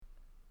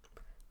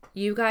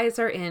You guys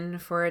are in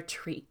for a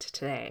treat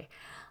today.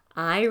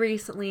 I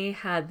recently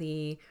had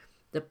the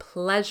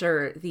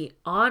pleasure, the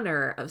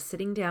honor of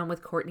sitting down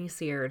with Courtney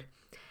Seard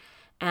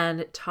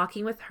and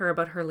talking with her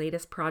about her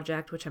latest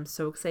project, which I'm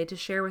so excited to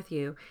share with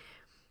you.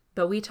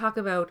 But we talk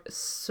about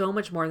so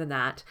much more than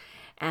that,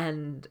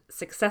 and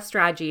success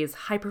strategies,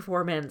 high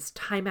performance,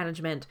 time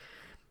management.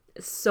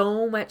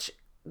 So much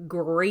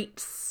great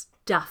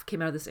stuff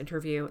came out of this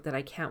interview that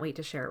I can't wait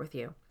to share it with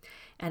you.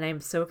 And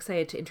I'm so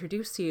excited to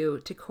introduce you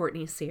to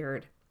Courtney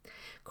Seard.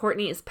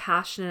 Courtney is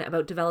passionate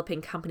about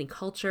developing company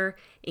culture,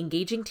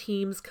 engaging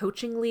teams,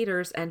 coaching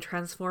leaders, and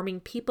transforming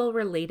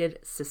people-related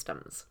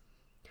systems.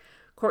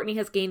 Courtney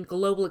has gained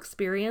global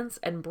experience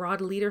and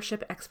broad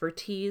leadership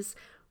expertise,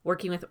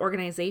 working with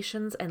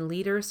organizations and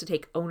leaders to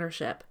take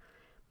ownership,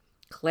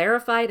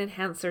 clarify and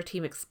enhance their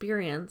team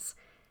experience,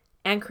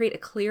 and create a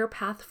clear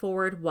path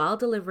forward while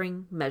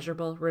delivering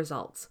measurable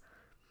results.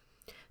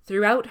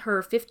 Throughout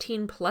her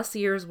 15 plus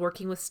years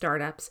working with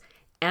startups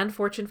and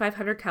Fortune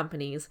 500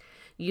 companies,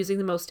 using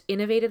the most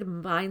innovative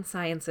mind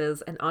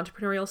sciences and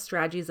entrepreneurial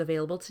strategies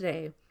available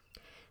today,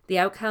 the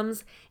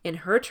outcomes in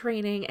her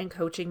training and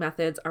coaching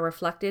methods are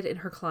reflected in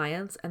her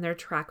clients and their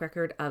track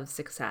record of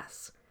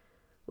success.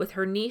 With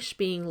her niche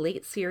being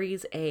late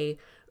Series A,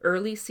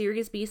 early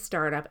Series B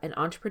startup and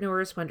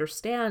entrepreneurs who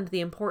understand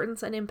the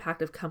importance and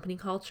impact of company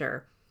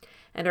culture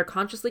and are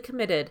consciously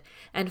committed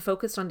and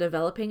focused on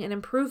developing and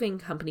improving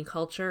company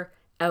culture,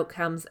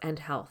 outcomes, and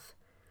health.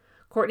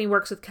 Courtney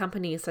works with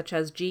companies such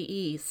as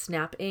GE,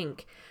 Snap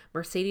Inc.,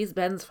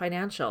 Mercedes-Benz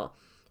Financial,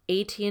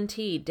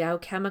 AT&T, Dow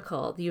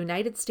Chemical, the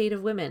United States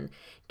of Women,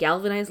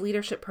 Galvanize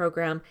Leadership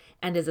Program,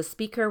 and is a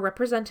speaker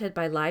represented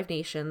by Live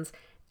Nation's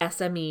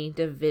SME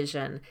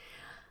division.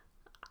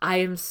 I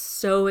am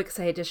so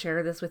excited to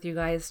share this with you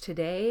guys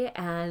today,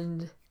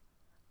 and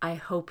I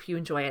hope you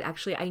enjoy it.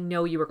 Actually, I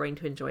know you are going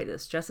to enjoy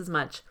this just as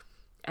much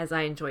as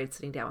I enjoyed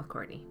sitting down with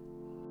Courtney.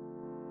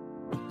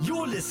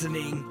 You're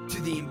listening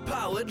to The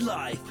Empowered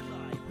Life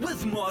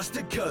with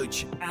Master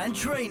Coach and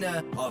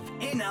Trainer of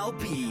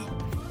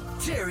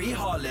NLP, Terry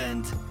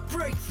Holland.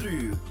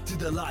 Breakthrough to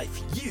the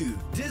life you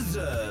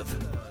deserve.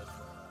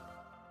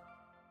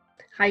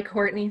 Hi,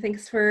 Courtney.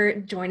 Thanks for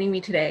joining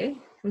me today.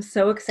 I'm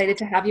so excited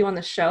to have you on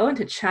the show and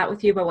to chat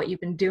with you about what you've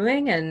been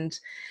doing and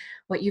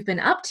what you've been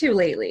up to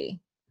lately.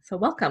 So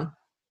welcome.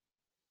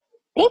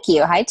 Thank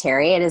you. Hi,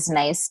 Terry. It is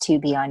nice to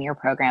be on your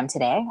program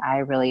today. I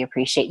really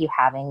appreciate you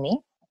having me.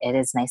 It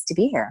is nice to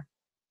be here.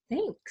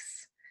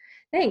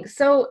 Thanks.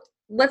 So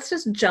let's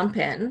just jump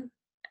in.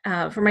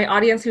 For my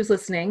audience who's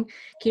listening,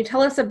 can you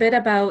tell us a bit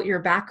about your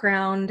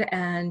background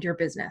and your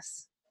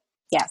business?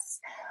 Yes.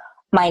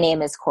 My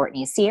name is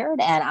Courtney Seard,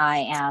 and I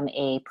am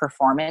a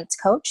performance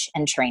coach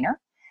and trainer.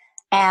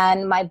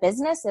 And my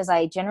business is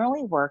I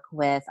generally work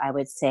with, I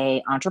would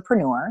say,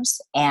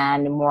 entrepreneurs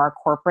and more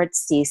corporate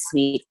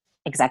C-suite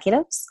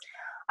executives.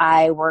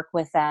 I work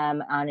with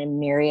them on a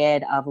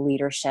myriad of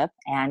leadership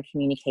and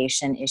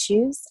communication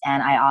issues.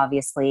 And I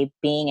obviously,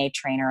 being a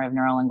trainer of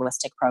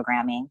neurolinguistic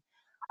programming,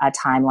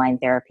 timeline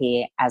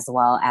therapy, as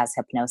well as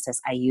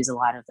hypnosis, I use a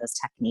lot of those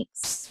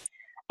techniques.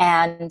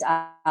 And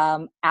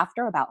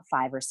after about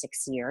 5 or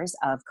 6 years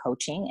of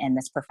coaching in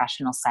this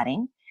professional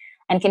setting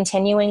and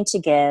continuing to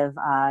give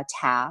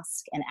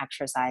tasks and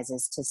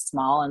exercises to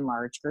small and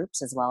large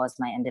groups, as well as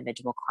my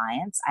individual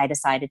clients, I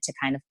decided to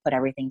kind of put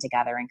everything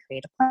together and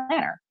create a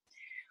planner,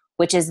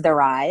 which is the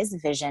RISE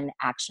Vision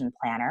Action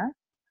Planner,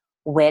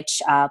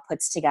 which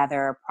puts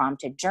together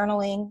prompted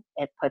journaling.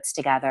 It puts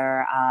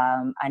together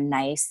a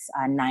nice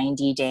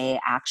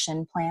 90-day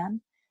action plan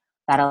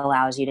that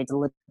allows you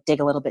to dig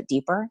a little bit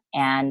deeper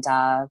and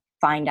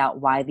find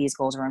out why these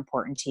goals are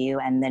important to you,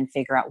 and then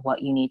figure out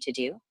what you need to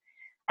do.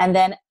 And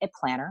then a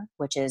planner,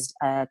 which is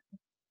a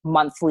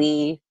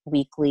monthly,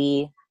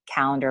 weekly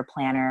calendar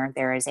planner.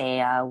 There is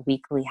a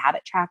weekly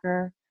habit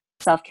tracker,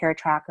 self-care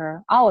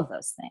tracker, all of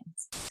those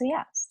things. So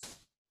yes.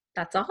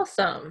 That's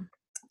awesome.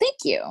 Thank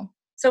you.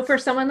 So for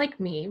someone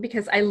like me,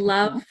 because I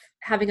love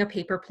having a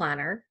paper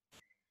planner,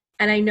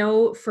 and I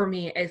know for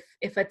me, if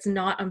it's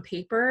not on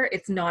paper,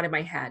 it's not in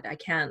my head. I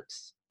can't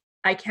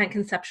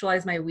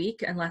conceptualize my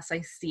week unless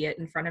I see it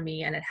in front of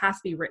me, and it has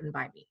to be written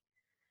by me.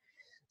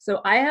 So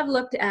I have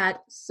looked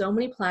at so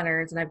many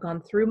planners, and I've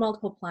gone through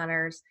multiple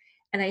planners,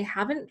 and I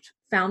haven't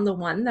found the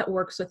one that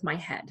works with my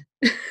head.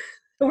 It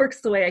works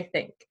the way I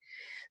think.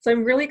 So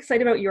I'm really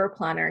excited about your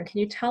planner. And can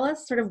you tell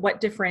us sort of what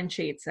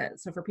differentiates it?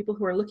 So for people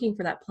who are looking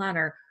for that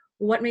planner,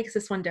 what makes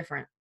this one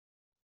different?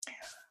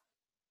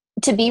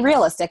 To be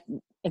realistic,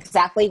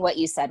 exactly what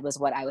you said was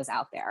what I was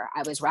out there.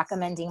 I was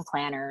recommending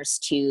planners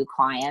to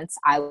clients.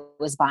 I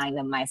was buying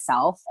them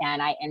myself,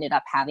 and I ended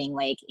up having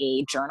like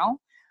a journal.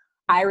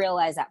 I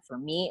realized that for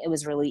me, it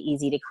was really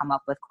easy to come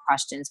up with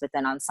questions, but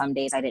then on some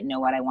days I didn't know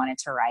what I wanted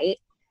to write.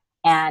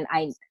 And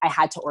I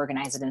had to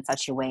organize it in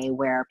such a way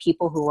where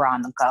people who were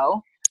on the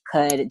go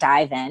could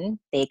dive in.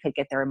 They could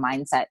get their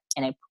mindset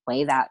in a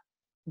way that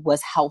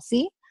was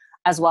healthy,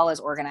 as well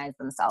as organize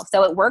themselves.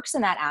 So it works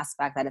in that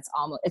aspect that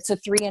it's a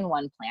 3-in-1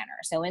 planner.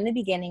 So in the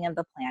beginning of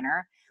the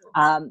planner,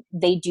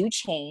 They do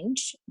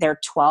change. They're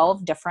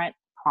 12 different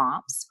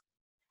prompts,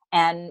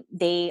 and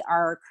they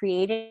are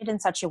created in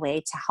such a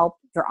way to help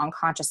your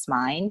unconscious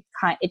mind.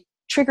 It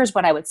triggers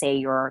what I would say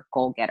your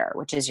goal getter,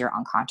 which is your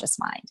unconscious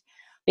mind.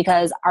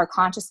 Because our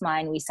conscious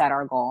mind, we set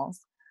our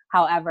goals.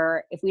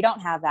 However, if we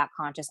don't have that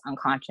conscious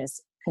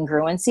unconscious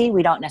congruency,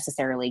 we don't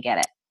necessarily get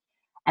it.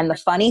 And the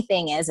funny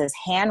thing is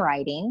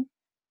handwriting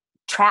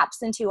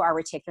traps into our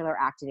reticular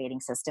activating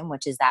system,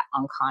 which is that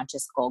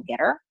unconscious goal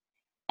getter.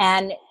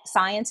 And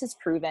science has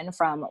proven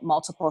from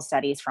multiple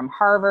studies from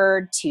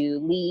Harvard to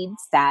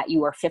Leeds that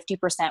you are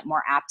 50%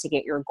 more apt to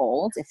get your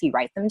goals if you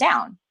write them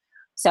down.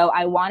 So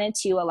I wanted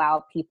to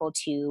allow people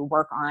to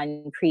work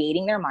on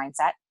creating their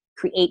mindset,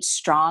 create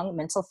strong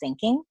mental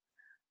thinking,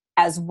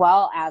 as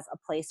well as a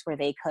place where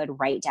they could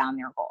write down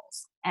their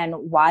goals. And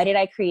why did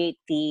I create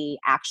the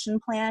action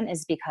plan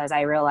is because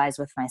I realized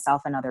with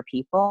myself and other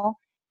people,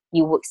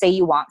 you say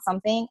you want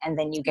something and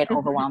then you get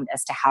overwhelmed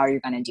as to how you're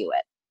going to do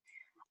it.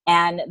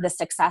 And the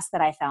success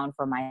that I found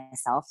for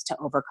myself to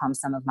overcome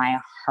some of my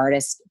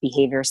hardest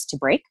behaviors to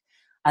break,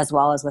 as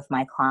well as with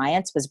my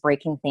clients, was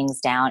breaking things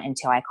down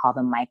into, I call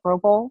them micro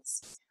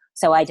goals.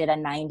 So I did a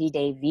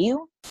 90-day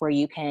view where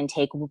you can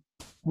take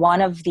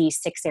one of the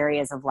 6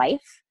 areas of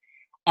life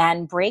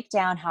and break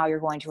down how you're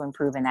going to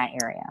improve in that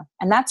area.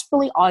 And that's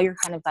really all you're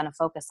kind of going to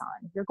focus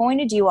on. You're going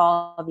to do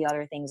all of the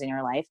other things in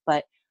your life,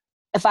 but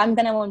if I'm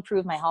going to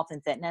improve my health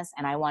and fitness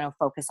and I want to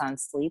focus on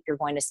sleep, you're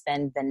going to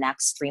spend the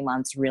next 3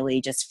 months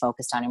really just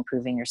focused on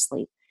improving your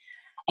sleep.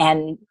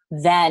 And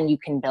then you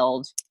can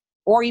build,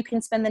 or you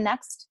can spend the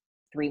next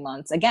 3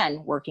 months,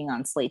 again, working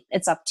on sleep.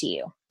 It's up to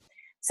you.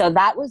 So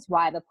that was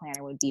why the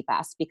planner would be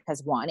best,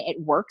 because 1, it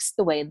works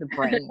the way the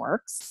brain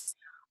works.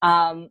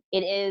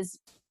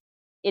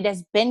 It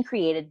has been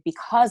created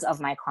because of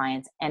my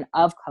clients and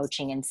of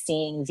coaching and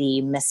seeing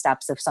the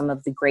missteps of some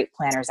of the great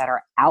planners that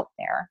are out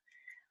there.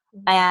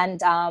 And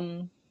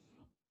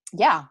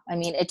yeah, I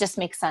mean, it just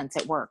makes sense.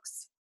 It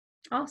works.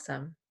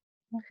 Awesome.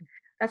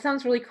 That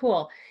sounds really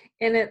cool.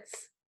 And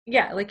it's,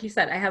 yeah, like you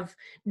said, I have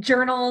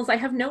journals, I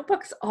have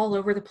notebooks all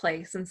over the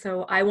place. And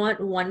so I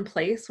want one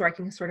place where I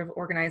can sort of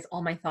organize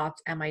all my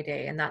thoughts and my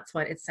day. And that's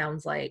what it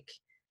sounds like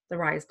the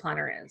Rise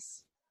Planner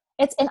is.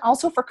 And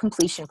also for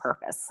completion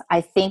purpose.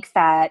 I think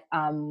that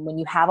when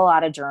you have a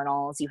lot of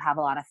journals, you have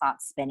a lot of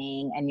thoughts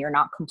spinning and you're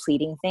not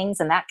completing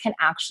things. And that can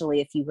actually,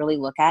 if you really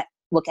look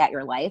at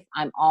your life,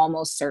 I'm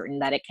almost certain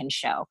that it can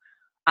show.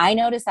 I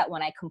noticed that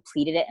when I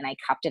completed it and I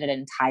kept it an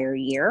entire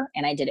year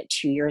and I did it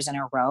 2 years in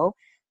a row,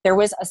 there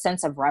was a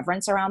sense of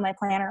reverence around my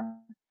planner.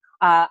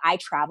 I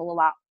travel a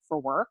lot for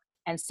work,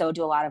 and so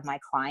do a lot of my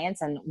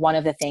clients. And one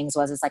of the things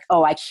was, it's like,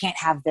 oh, I can't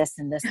have this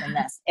and this and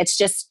this.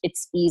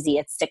 It's easy.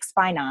 It's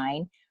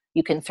 6x9.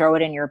 You can throw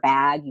it in your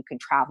bag. You can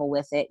travel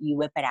with it. You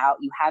whip it out.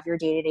 You have your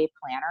day-to-day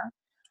planner.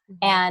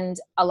 And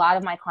a lot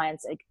of my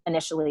clients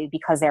initially,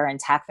 because they're in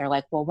tech, they're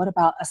like, well, what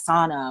about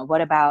Asana?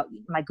 What about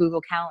my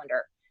Google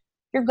Calendar?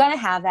 You're going to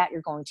have that.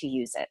 You're going to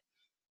use it.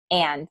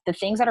 And the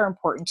things that are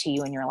important to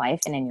you in your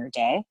life and in your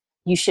day,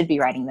 you should be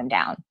writing them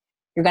down.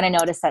 You're going to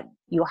notice that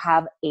you'll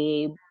have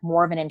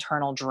more of an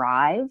internal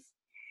drive,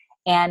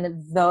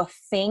 and the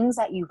things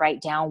that you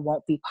write down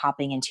won't be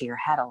popping into your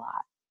head a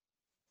lot.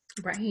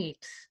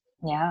 Right.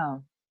 Yeah.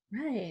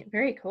 Right.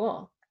 Very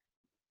cool.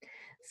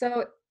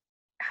 So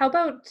how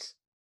about,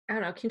 I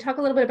don't know, can you talk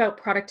a little bit about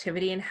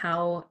productivity and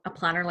how a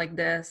planner like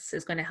this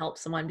is going to help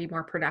someone be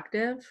more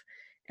productive,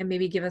 and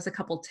maybe give us a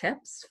couple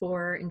tips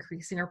for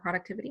increasing our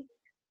productivity?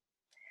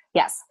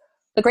 Yes.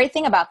 The great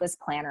thing about this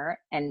planner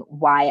and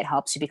why it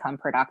helps you become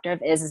productive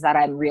is that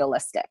I'm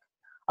realistic.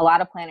 A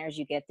lot of planners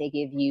they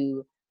give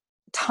you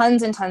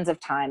tons and tons of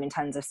time and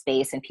tons of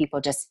space, and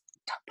people just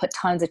put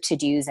tons of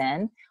to-dos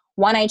in.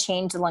 One, I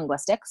changed the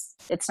linguistics.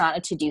 It's not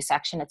a to-do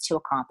section, it's to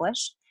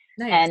accomplish.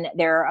 Nice. And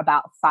there are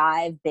about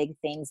 5 big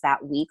things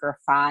that week, or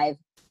 5,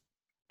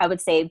 I would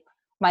say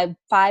my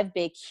 5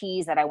 big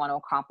keys that I want to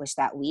accomplish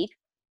that week.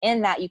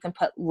 In that, you can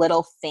put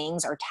little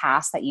things or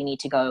tasks that you need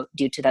to go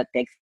do to that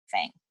big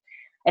thing.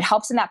 It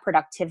helps in that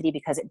productivity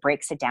because it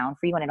breaks it down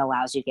for you and it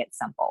allows you to get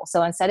simple.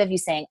 So instead of you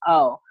saying,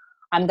 oh,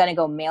 I'm going to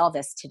go mail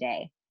this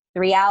today, the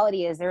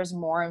reality is there's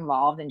more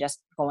involved than just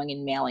going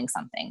and mailing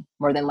something.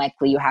 More than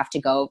likely, you have to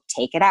go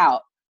take it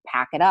out,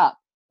 pack it up,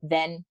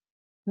 then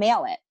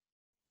mail it.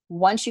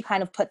 Once you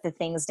kind of put the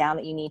things down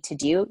that you need to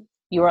do,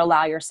 you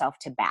allow yourself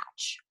to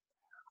batch.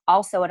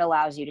 Also, it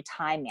allows you to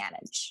time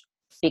manage,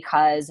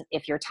 because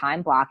if you're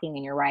time blocking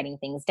and you're writing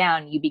things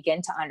down, you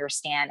begin to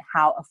understand,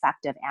 how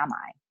effective am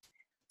I?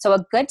 So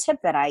a good tip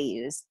that I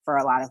use for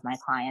a lot of my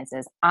clients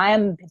is,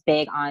 I'm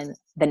big on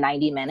the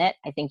 90-minute.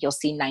 I think you'll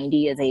see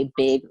 90 is a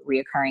big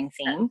reoccurring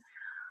theme.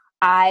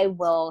 I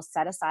will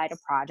set aside a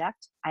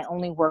project. I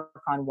only work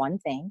on one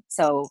thing.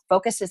 So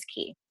focus is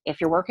key. If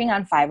you're working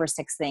on 5 or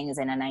 6 things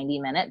in a 90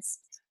 minutes,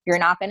 you're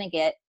not going to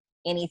get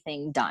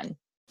anything done.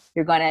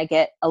 You're going to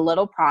get a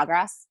little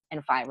progress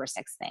in 5 or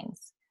 6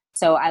 things.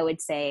 So I would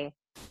say,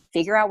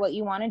 figure out what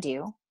you want to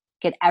do.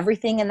 Get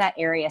everything in that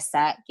area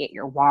set. Get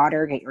your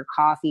water, get your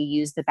coffee,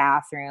 use the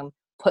bathroom,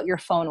 put your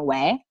phone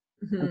away,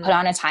 and Mhm. put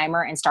on a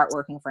timer and start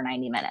working for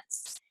 90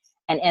 minutes.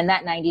 And in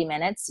that 90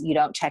 minutes, you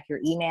don't check your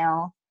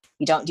email.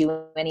 You don't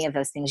do any of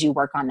those things. You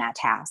work on that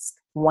task.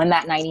 When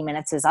that 90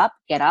 minutes is up,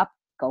 get up,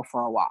 go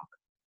for a walk.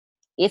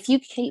 If you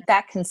keep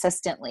that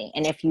consistently,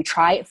 and if you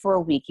try it for a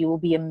week, you will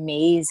be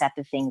amazed at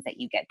the things that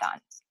you get done.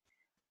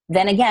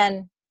 Then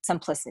again,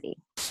 simplicity.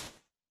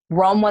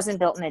 Rome wasn't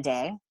built in a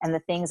day, and the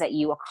things that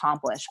you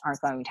accomplish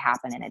aren't going to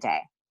happen in a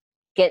day.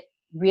 Get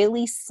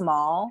really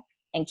small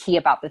and key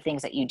about the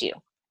things that you do.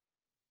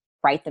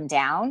 Write them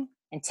down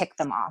and tick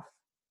them off.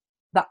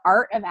 The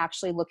art of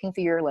actually looking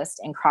through your list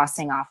and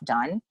crossing off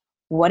done,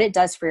 what it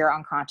does for your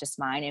unconscious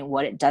mind and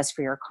what it does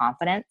for your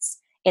confidence,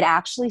 it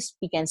actually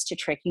begins to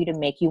trick you to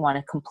make you want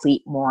to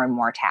complete more and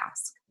more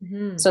tasks.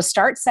 Mhm. So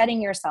start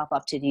setting yourself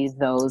up to do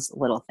those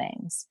little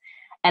things.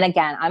 And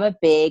again, I'm a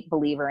big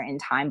believer in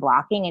time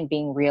blocking and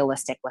being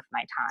realistic with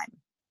my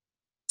time.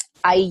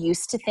 I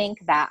used to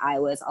think that I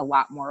was a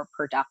lot more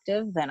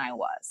productive than I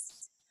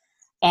was.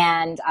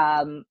 And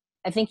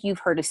I think you've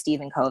heard of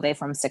Stephen Covey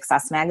from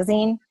Success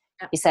Magazine.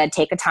 He said,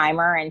 take a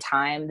timer and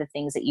time the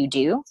things that you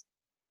do.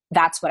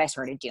 That's what I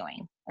started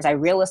doing. As I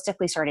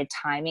realistically started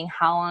timing,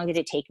 how long did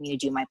it take me to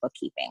do my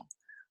bookkeeping?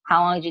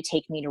 How long did it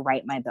take me to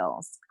write my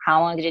bills?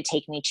 How long did it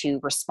take me to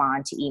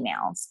respond to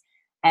emails?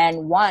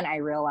 And one, I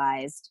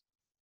realized,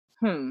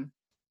 the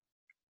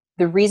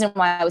reason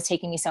why it was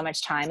taking me so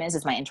much time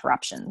is my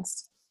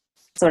interruptions.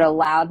 So it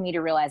allowed me to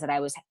realize that I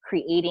was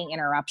creating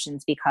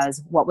interruptions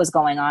because what was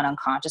going on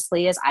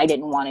unconsciously is I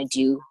didn't want to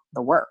do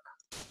the work.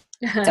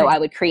 So I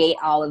would create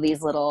all of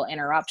these little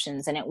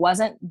interruptions, and it was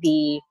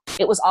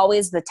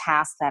always the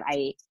task that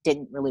I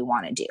didn't really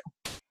want to do.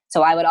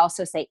 So I would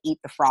also say eat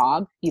the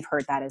frog. You've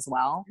heard that as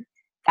well.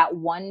 That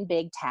one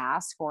big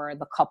task or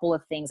the couple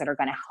of things that are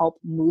going to help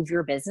move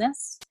your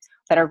business,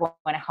 that are going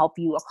to help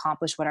you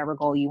accomplish whatever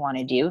goal you want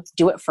to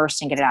do it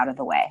first and get it out of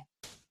the way.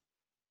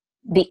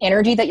 The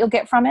energy that you'll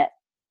get from it,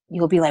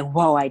 you'll be like,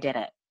 whoa, I did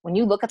it. When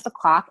you look at the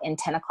clock and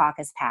 10 o'clock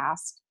has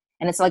passed,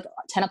 and it's like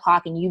 10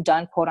 o'clock and you've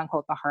done quote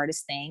unquote the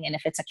hardest thing. And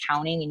if it's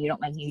accounting and you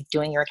don't like you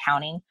doing your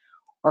accounting,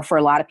 or for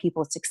a lot of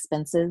people, it's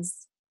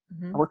expenses.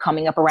 Mhm. We're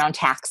coming up around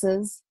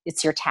taxes.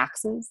 It's your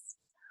taxes.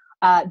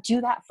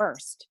 Do that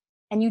first.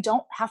 And you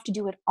don't have to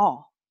do it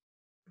all.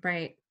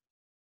 Right.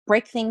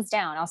 Break things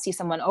down. I'll see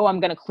someone, I'm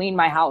going to clean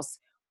my house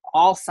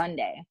all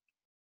Sunday.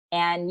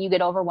 And you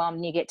get overwhelmed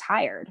and you get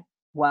tired.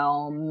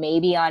 Well,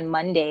 maybe on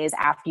Mondays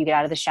after you get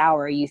out of the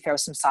shower, you throw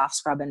some soft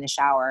scrub in the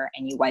shower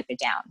and you wipe it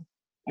down.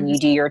 And you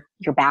do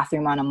your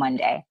bathroom on a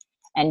Monday.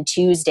 And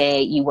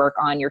Tuesday, you work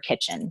on your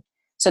kitchen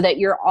so that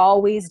you're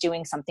always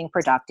doing something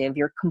productive.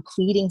 You're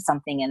completing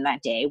something in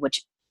that day,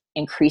 which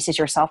increases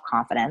your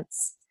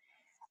self-confidence.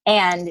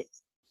 And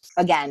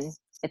again,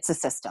 it's a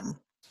system.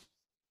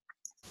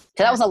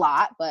 So that was a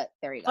lot, but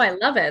there you go. Oh, I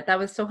love it. That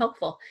was so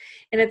helpful.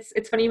 And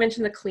it's funny you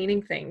mentioned the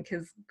cleaning thing,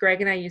 because Greg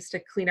and I used to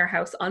clean our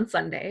house on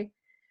Sunday,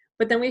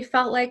 but then we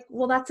felt like,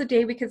 well, that's a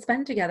day we could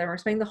spend together. We're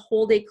spending the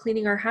whole day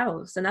cleaning our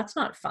house, and that's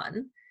not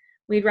fun.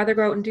 We'd rather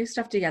go out and do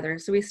stuff together.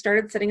 So we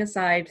started setting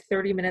aside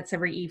 30 minutes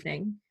every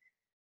evening.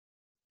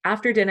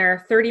 After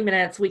dinner, 30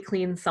 minutes, we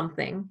clean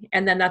something,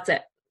 and then that's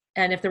it.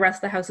 And if the rest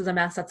of the house is a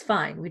mess, that's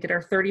fine. We did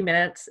our 30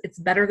 minutes. It's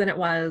better than it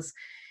was.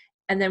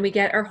 And then we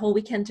get our whole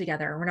weekend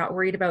together. We're not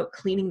worried about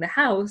cleaning the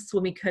house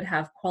when we could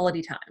have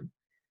quality time.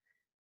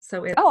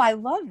 So I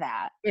love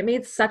that. It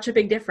made such a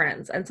big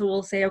difference. And so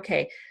we'll say,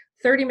 okay,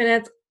 30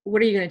 minutes,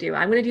 what are you going to do?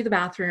 I'm going to do the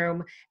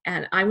bathroom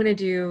and I'm going to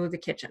do the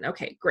kitchen.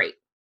 Okay, great.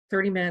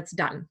 30 minutes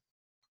done.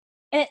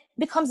 And it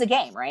becomes a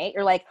game, right?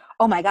 You're like,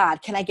 oh my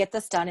God, can I get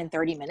this done in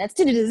 30 minutes?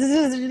 And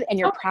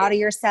you're proud of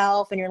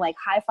yourself and you're like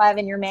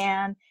high-fiving your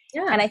man.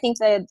 Yeah. And I think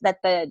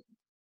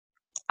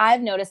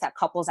I've noticed that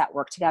couples that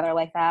work together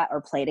like that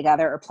or play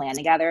together or plan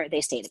together,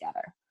 they stay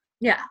together.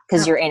 Yeah.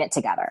 Because you're in it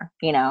together,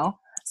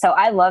 So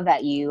I love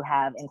that you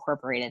have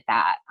incorporated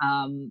that.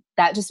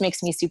 That just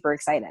makes me super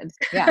excited.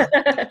 Yeah.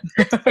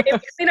 We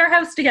clean our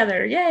house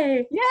together.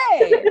 Yay.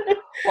 Yay.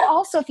 Well,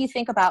 also, if you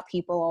think about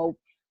people,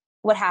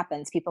 what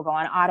happens? People go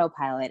on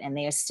autopilot and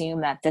they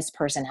assume that this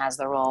person has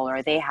the role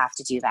or they have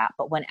to do that.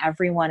 But when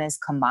everyone is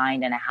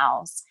combined in a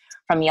house,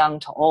 from young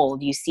to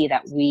old, you see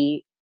that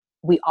we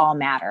all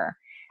matter.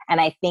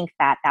 And I think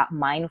that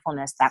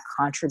mindfulness, that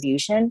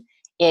contribution,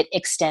 it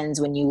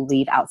extends when you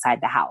leave outside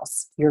the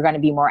house. You're going to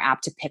be more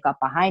apt to pick up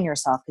behind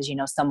yourself because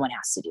someone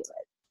has to do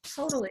it.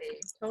 Totally.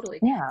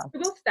 Yeah. We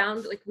both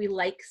found like we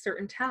like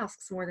certain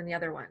tasks more than the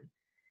other one.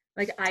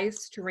 Like I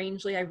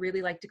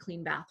really like to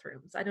clean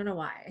bathrooms. I don't know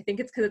why. I think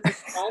it's because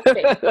it's a small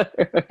space.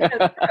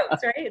 It's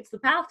gross, right? It's the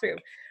bathroom.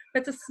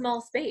 But it's a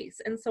small space.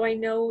 And so I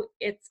know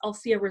I'll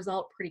see a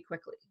result pretty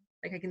quickly.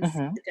 Like I can see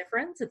the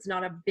difference. It's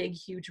not a big,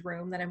 huge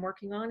room that I'm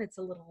working on. It's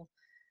a little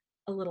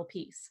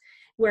piece.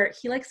 Where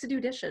he likes to do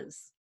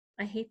dishes.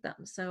 I hate them.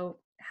 So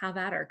have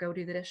at her, go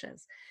do the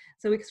dishes.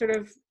 So we sort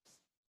of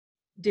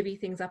divvy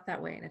things up that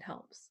way and it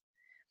helps.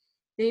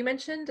 Now you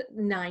mentioned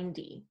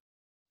 90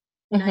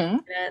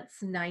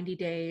 minutes, 90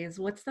 days.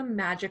 What's the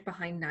magic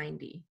behind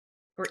 90?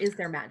 Or is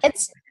there magic?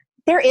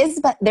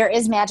 but there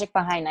is magic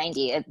behind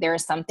 90. There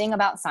is something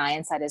about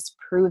science that is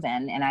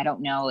proven, and I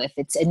don't know if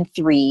it's in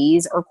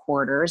threes or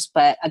quarters,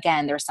 but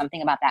again, there's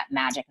something about that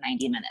magic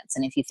 90 minutes.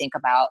 And if you think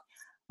about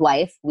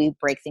life, we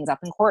break things up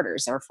in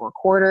quarters. There are 4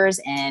 quarters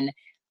in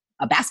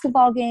a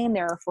basketball game.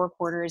 There are 4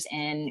 quarters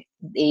in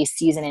a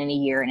season, in a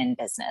year, and in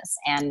business.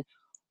 And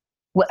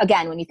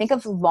again, when you think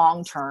of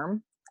long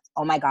term,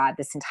 oh my God,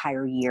 this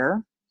entire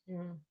year,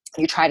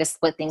 you try to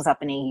split things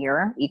up in a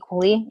year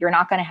equally, you're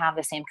not going to have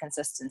the same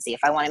consistency. If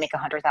I want to make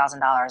 $100,000,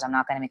 I'm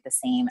not going to make the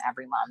same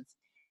every month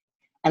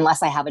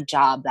unless I have a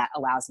job that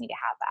allows me to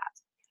have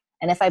that.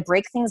 And if I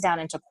break things down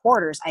into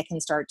quarters, I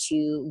can start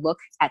to look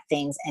at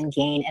things and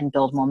gain and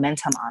build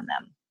momentum on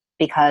them,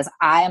 because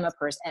I am a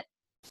person,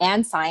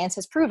 and science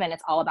has proven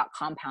it's all about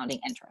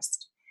compounding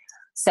interest.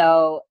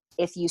 So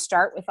if you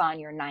start with on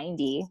your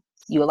 90,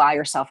 you allow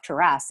yourself to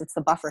rest. It's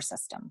the buffer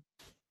system.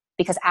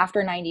 Because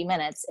after 90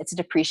 minutes, it's a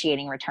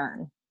depreciating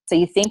return. So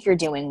you think you're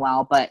doing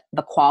well, but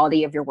the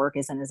quality of your work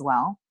isn't as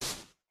well.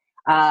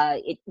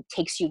 It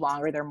takes you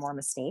longer. There are more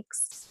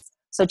mistakes.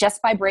 So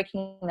just by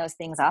breaking those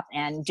things up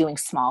and doing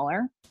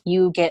smaller,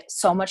 you get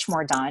so much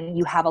more done.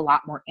 You have a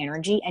lot more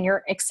energy and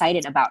you're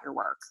excited about your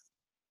work.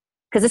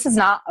 Because this is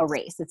not a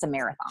race, it's a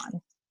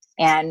marathon.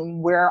 And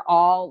we're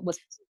all, with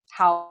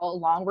how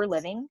long we're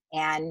living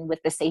and with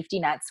the safety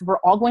nets, we're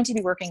all going to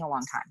be working a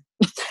long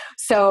time.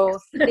 So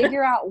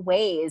figure out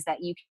ways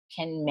that you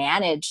can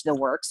manage the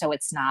work so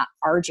it's not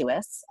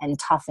arduous and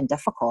tough and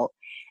difficult,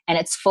 and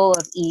it's full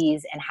of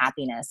ease and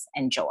happiness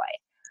and joy,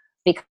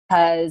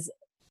 because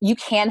you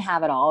can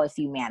have it all if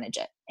you manage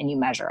it and you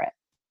measure it.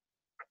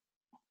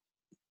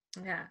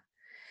 Yeah.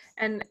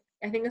 And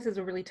I think this is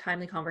a really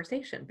timely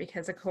conversation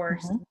because, of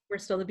course, we're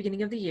still at the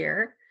beginning of the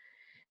year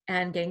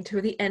and getting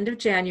to the end of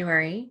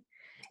January.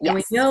 And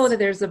we know that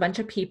there's a bunch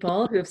of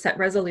people who have set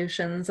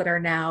resolutions that are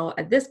now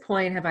at this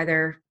point have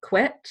either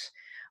quit,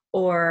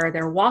 or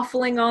they're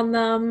waffling on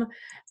them,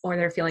 or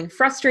they're feeling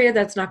frustrated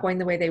that's not going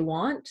the way they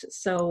want.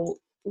 So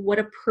what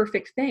a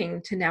perfect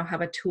thing to now have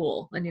a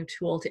new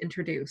tool to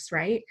introduce,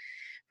 right?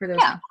 For those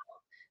people.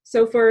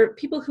 So for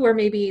people who are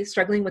maybe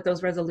struggling with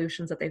those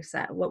resolutions that they've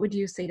set, what would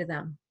you say to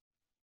them?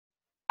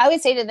 I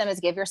would say to them is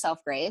give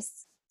yourself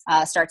grace.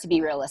 Start to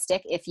be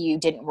realistic. If you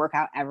didn't work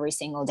out every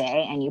single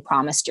day and you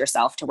promised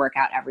yourself to work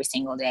out every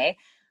single day,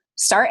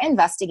 start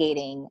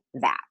investigating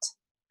that.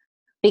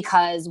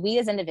 Because we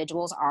as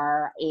individuals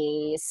are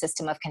a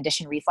system of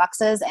conditioned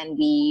reflexes, and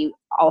we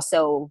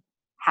also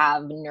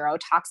have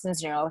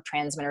neurotoxins,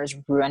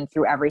 neurotransmitters run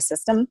through every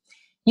system.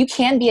 You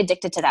can be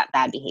addicted to that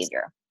bad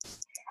behavior,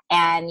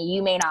 and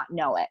you may not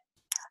know it.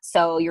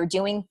 So you're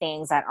doing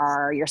things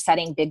you're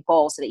setting big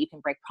goals so that you can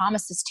break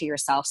promises to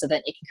yourself so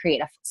that it can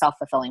create a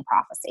self-fulfilling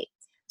prophecy.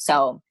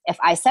 So if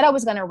I said I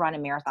was going to run a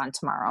marathon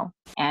tomorrow,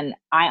 and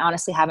I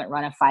honestly haven't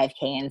run a 5K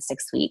in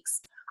 6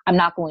 weeks, I'm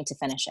not going to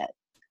finish it.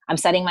 I'm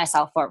setting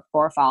myself up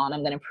for a fall, and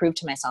I'm going to prove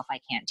to myself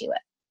I can't do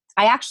it.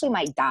 I actually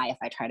might die if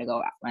I try to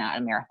go run out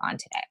a marathon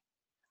today.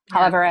 Yeah.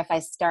 However, if I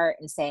start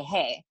and say,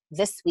 hey,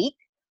 this week,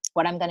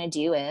 what I'm going to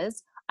do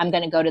is I'm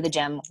going to go to the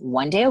gym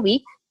 1 day a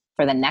week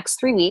for the next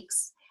 3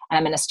 weeks. And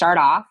I'm going to start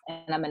off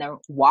and I'm going to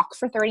walk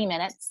for 30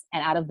 minutes.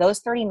 And out of those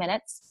 30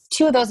 minutes,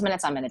 2 of those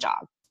minutes, I'm going to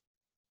jog.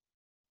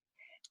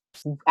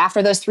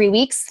 After those 3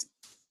 weeks,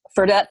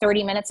 for that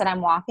 30 minutes that I'm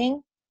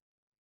walking,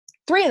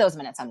 3 of those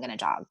minutes I'm going to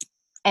jog.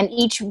 And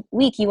each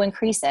week you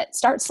increase it.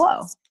 Start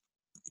slow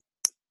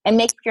and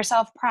make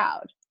yourself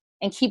proud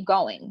and keep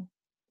going.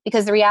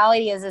 Because the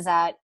reality is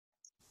that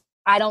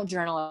I don't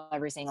journal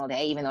every single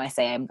day, even though I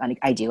say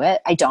I do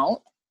it. I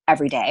don't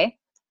every day.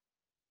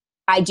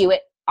 I do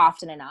it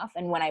often enough.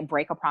 And when I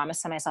break a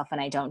promise to myself and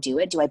I don't do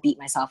it, do I beat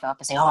myself up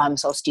and say, oh, I'm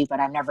so stupid,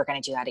 I'm never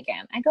going to do that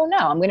again? I go, no,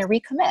 I'm going to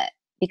recommit,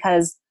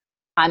 because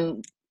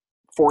I'm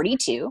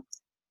 42.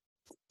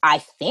 I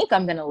think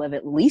I'm going to live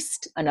at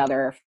least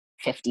another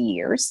 50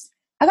 years.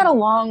 I got a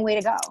long way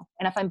to go.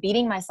 And if I'm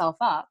beating myself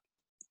up,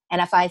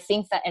 and if I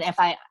think that,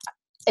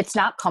 it's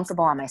not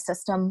comfortable on my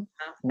system,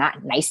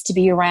 not nice to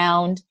be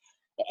around,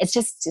 it's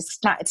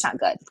not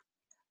good.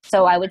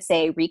 So I would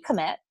say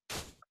recommit,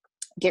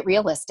 get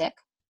realistic.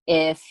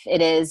 If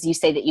it is, you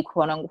say that you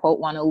quote unquote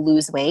want to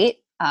lose weight,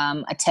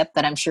 a tip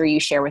that I'm sure you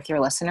share with your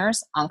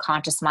listeners,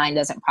 unconscious mind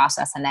doesn't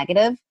process a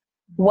negative.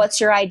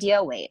 What's your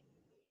ideal weight?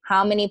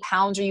 How many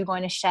pounds are you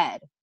going to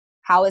shed?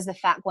 How is the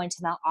fat going to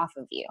melt off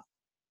of you?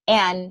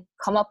 And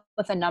come up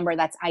with a number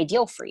that's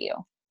ideal for you.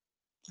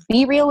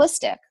 Be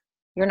realistic.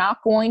 You're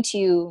not going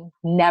to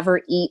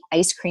never eat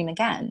ice cream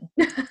again.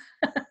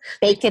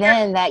 Bake it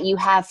in that you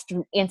have,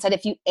 instead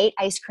if you ate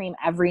ice cream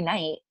every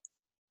night,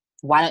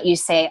 why don't you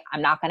say,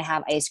 I'm not going to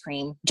have ice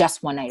cream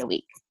just 1 night a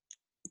week?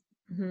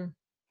 Mm-hmm.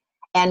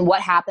 And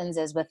what happens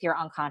is with your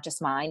unconscious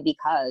mind,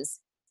 because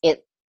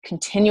it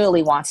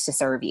continually wants to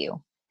serve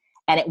you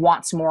and it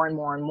wants more and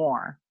more and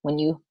more. When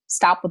you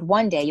stop with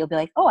 1 day, you'll be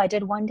like, oh, I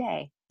did 1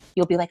 day.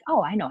 You'll be like,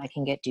 oh, I know I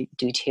can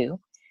do 2.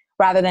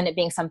 Rather than it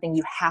being something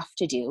you have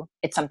to do,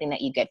 it's something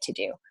that you get to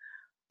do.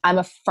 I'm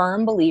a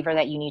firm believer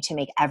that you need to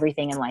make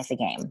everything in life a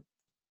game.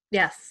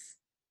 Yes.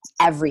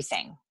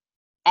 Everything.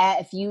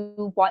 if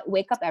you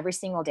wake up every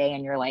single day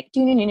and you're like,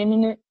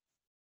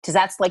 because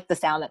that's like the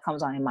sound that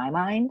comes on in my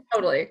mind.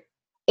 Totally.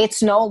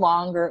 It's no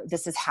longer,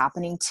 this is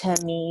happening to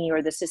me,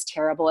 or this is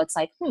terrible. It's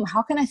like,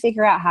 how can I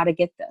figure out how to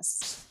get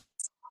this?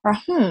 Or,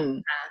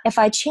 if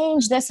I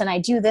change this and I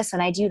do this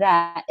and I do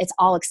that, it's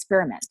all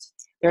experiment.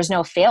 There's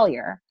no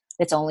failure.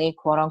 It's only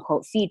quote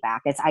unquote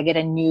feedback. I get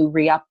a new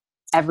re-up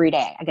every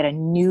day. I get a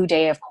new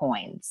day of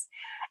coins.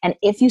 And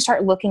if you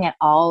start looking at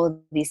all of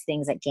these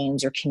things at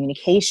games or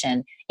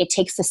communication, it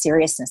takes the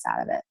seriousness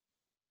out of it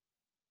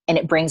and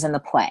it brings in the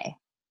play.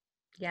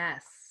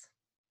 Yes.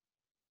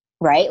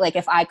 Right? Like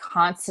if I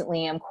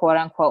constantly am quote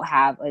unquote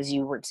have, as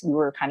you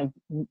were kind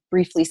of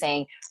briefly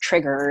saying,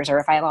 triggers, or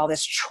if I have all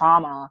this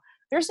trauma,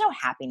 there's no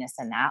happiness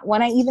in that.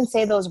 When I even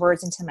say those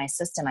words into my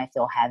system, I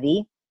feel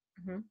heavy.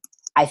 Mm-hmm.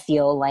 I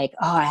feel like,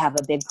 I have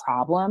a big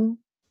problem.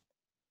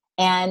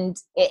 And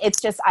it's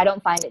just, I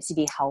don't find it to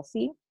be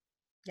healthy.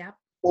 Yeah.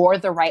 Or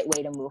the right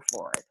way to move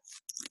forward.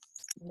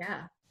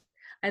 Yeah.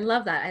 I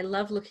love that. I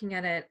love looking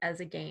at it as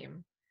a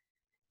game.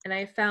 And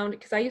I found,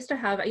 because I used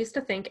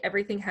to think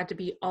everything had to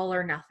be all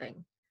or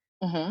nothing.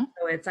 Mm-hmm.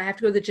 So I have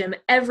to go to the gym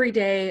every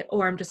day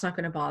or I'm just not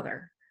going to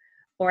bother.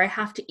 Or I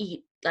have to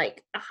eat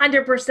like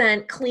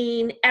 100%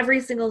 clean every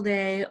single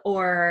day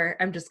or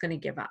I'm just going to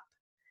give up.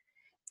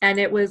 And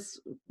it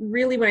was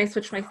really when I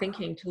switched my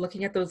thinking to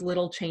looking at those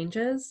little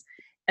changes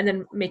and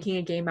then making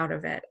a game out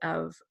of it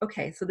of,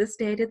 okay, so this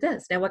day I did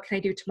this. Now what can I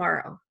do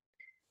tomorrow?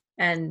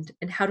 And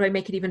how do I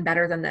make it even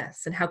better than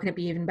this? And how can it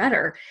be even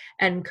better?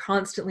 And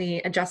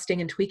constantly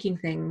adjusting and tweaking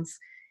things.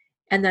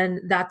 And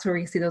then that's where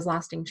we see those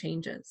lasting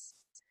changes.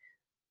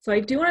 So I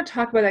do want to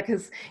talk about that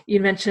because you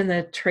mentioned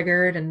the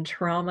triggered and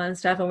trauma and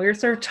stuff. And we were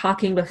sort of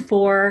talking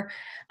before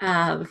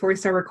we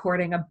started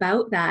recording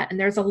about that. And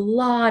there's a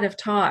lot of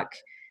talk,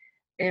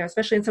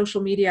 especially in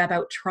social media,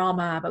 about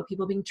trauma, about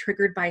people being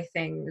triggered by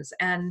things.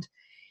 And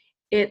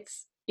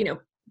it's,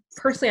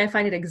 personally, I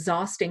find it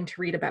exhausting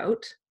to read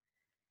about.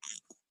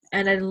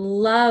 And I'd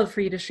love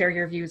for you to share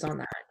your views on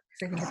that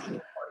because I think it's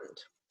important.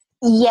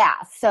 Yeah.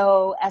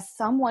 So as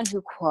someone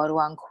who quote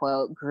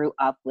unquote grew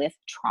up with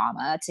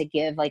trauma, to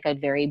give like a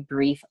very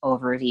brief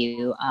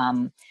overview,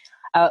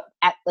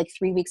 at like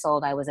 3 weeks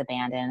old, I was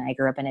abandoned. I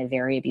grew up in a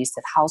very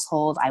abusive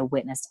household. I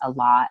witnessed a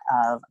lot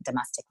of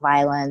domestic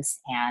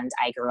violence, and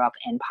I grew up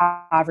in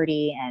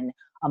poverty and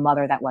a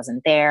mother that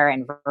wasn't there,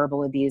 and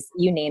verbal abuse,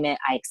 you name it.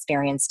 I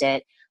experienced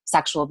it,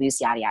 sexual abuse,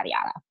 yada, yada,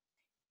 yada.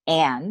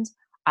 And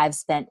I've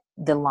spent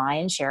the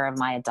lion's share of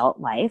my adult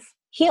life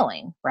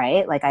healing,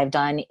 right? Like I've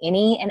done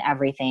any and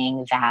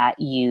everything that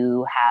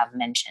you have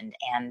mentioned.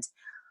 And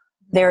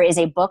there is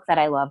a book that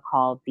I love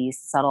called The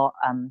Subtle,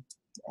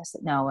 it's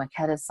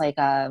like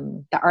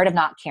The Art of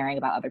Not Caring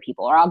About Other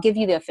People, or I'll give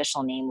you the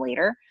official name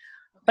later.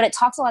 But it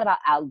talks a lot about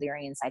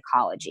Adlerian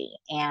psychology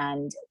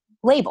and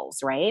labels,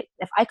 right?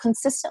 If I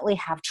consistently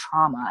have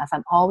trauma, if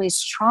I'm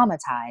always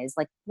traumatized,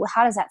 like,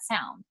 how does that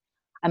sound?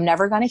 I'm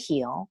never going to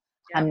heal.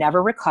 I'm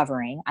never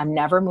recovering. I'm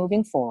never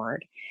moving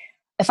forward.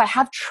 If I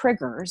have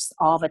triggers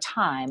all the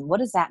time, what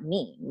does that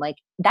mean? Like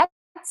that's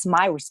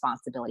my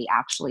responsibility,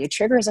 actually. A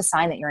trigger is a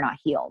sign that you're not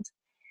healed.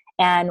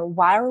 And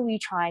why are we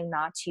trying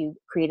not to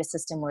create a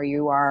system where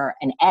you are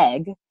an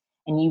egg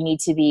and you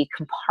need to be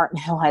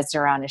compartmentalized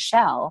around a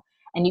shell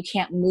and you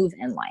can't move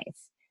in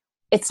life?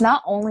 It's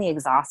not only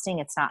exhausting,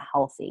 it's not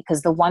healthy.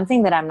 Because the one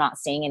thing that I'm not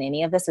seeing in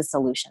any of this is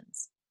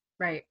solutions.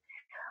 Right.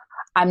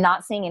 I'm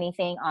not seeing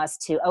anything as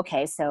to,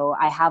 okay, so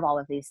I have all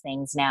of these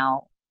things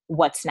now,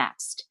 what's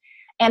next?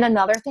 And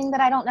another thing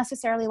that I don't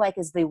necessarily like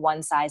is the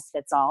one size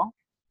fits all.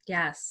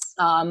 Yes.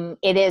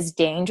 It is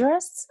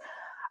dangerous.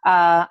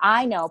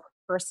 I know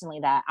personally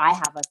that I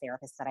have a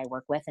therapist that I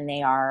work with, and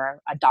they are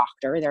a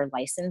doctor, they're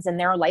licensed, and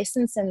they're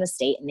licensed in the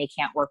state, and they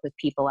can't work with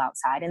people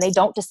outside, and they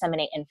don't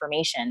disseminate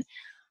information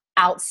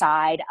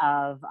outside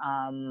of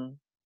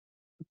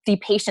the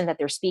patient that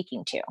they're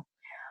speaking to.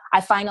 I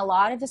find a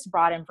lot of this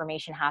broad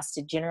information has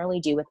to generally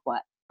do with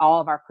what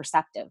all of our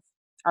perception.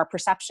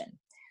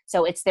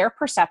 So it's their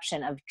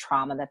perception of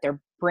trauma that they're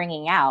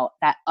bringing out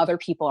that other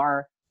people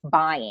are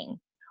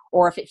buying.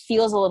 Or if it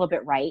feels a little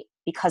bit right,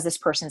 because this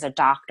person's a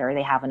doctor,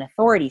 they have an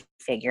authority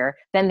figure,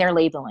 then they're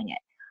labeling it.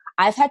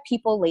 I've had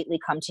people lately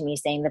come to me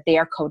saying that they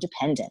are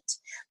codependent,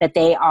 that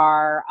they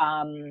are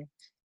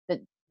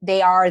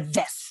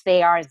this,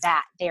 they are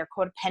that, they are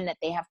codependent,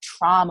 they have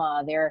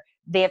trauma,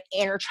 they have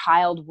inner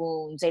child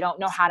wounds, they don't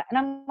know how to, and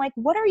I'm like,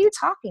 what are you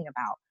talking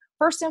about?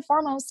 First and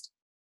foremost,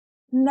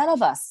 none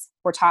of us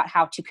were taught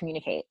how to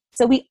communicate.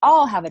 So we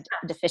all have a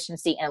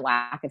deficiency and a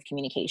lack of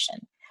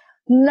communication.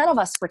 None of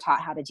us were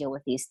taught how to deal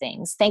with these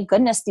things. Thank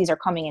goodness these are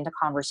coming into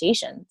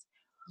conversations.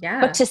 Yeah.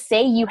 But to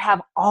say you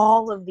have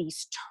all of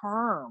these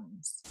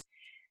terms,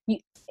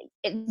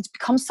 it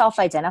becomes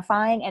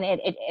self-identifying, and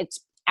it's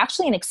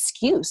actually an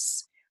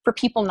excuse for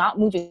people not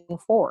moving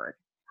forward.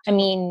 I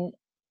mean,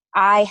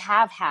 I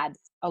have had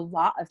a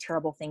lot of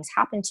terrible things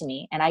happen to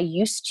me, and I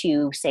used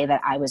to say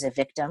that I was a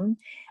victim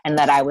and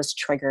that I was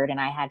triggered and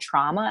I had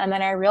trauma. And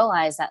then I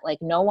realized that like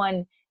no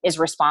one is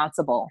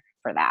responsible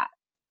for that.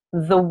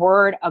 the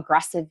word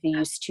aggressive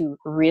used to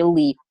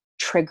really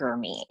trigger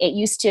me. It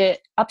used to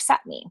upset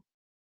me.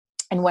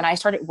 And when I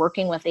started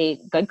working with a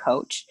good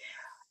coach,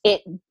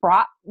 it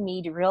brought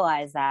me to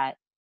realize that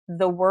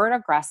the word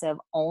aggressive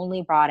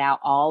only brought out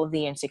all of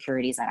the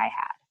insecurities that I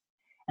had.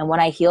 And when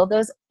I healed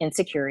those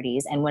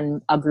insecurities, and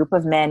when a group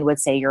of men would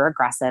say you're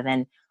aggressive,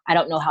 and I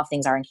don't know how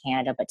things are in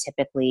Canada, but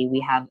typically we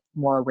have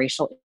more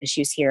racial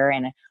issues here,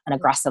 and an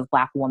aggressive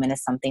Black woman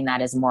is something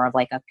that is more of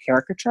like a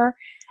caricature.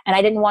 And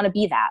I didn't want to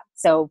be that.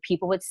 So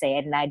people would say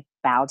it and I'd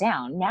bow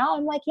down. Now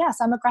I'm like, yes,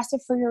 I'm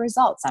aggressive for your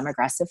results. I'm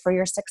aggressive for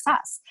your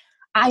success.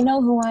 I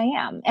know who I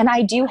am. And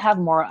I do have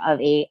more of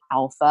a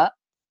alpha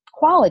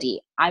quality.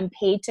 I'm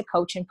paid to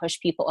coach and push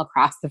people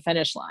across the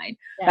finish line.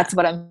 Yeah. That's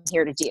what I'm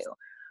here to do.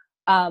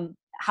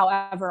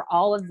 However,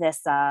 all of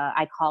this,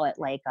 I call it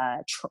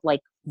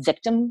like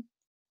victim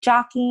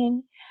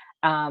jockeying,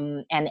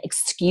 and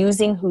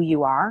excusing who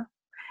you are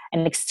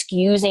and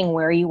excusing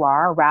where you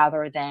are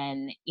rather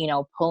than,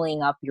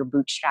 pulling up your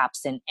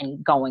bootstraps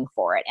and going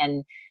for it.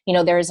 And,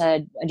 there's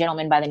a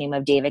gentleman by the name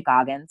of David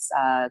Goggins,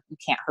 You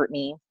Can't Hurt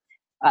Me,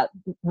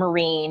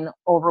 Marine,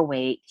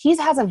 overweight. He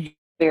has a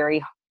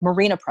very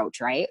Marine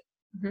approach, right?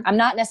 Mm-hmm. I'm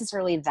not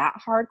necessarily that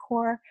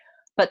hardcore,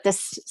 but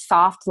this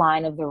soft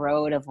line of the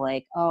road of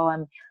like, oh,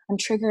 I'm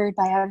triggered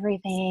by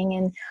everything.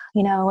 And,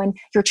 and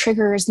your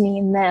triggers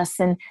mean this.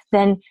 And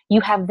then you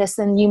have this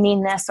and you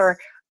mean this, or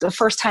the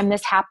first time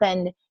this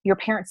happened, your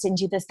parents didn't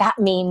do this. That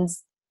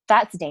means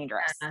that's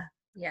dangerous.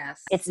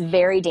 Yes. It's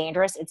very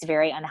dangerous. It's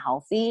very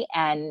unhealthy.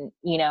 And,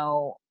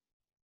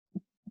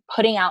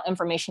 putting out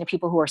information to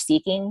people who are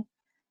seeking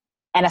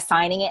and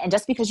assigning it. And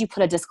just because you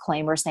put a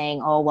disclaimer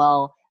saying, oh,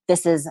 well,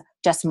 this is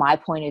just my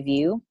point of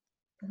view,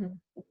 mm-hmm.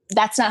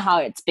 That's not how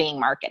it's being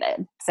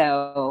marketed.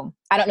 So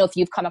I don't know if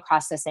you've come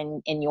across this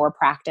in your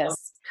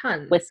practice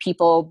with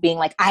people being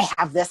like, I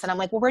have this. And I'm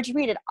like, well, where'd you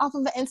read it? Off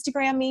of the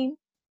Instagram meme?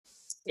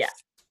 Yeah.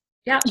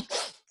 Yeah.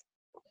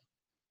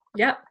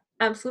 Yeah,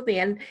 absolutely.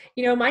 And,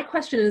 my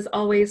question is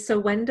always, so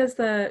when does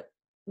that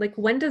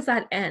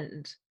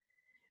end?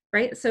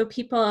 Right? So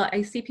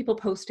I see people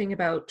posting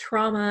about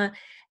trauma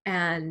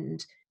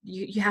and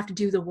you have to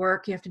do the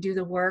work,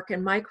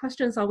 And my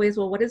question is always,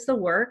 well, what is the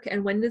work?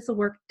 And when is the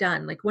work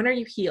done? Like, when are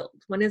you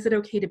healed? When is it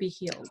okay to be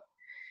healed?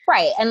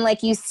 Right. And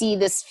like you see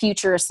this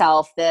future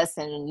self, this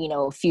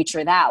and,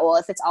 future that. Well,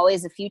 if it's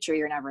always a future,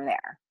 you're never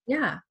there.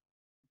 Yeah.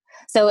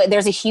 So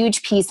there's a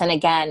huge piece, and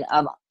again,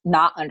 of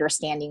not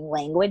understanding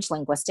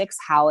linguistics,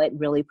 how it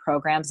really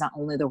programs not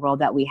only the world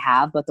that we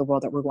have, but the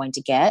world that we're going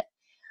to get.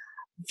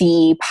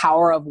 The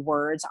power of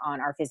words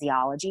on our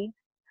physiology.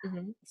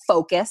 Mm-hmm.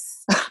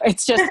 Focus.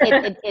 It's just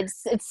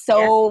it's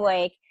so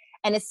like,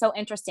 and it's so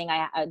interesting.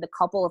 The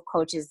couple of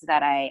coaches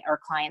or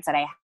clients that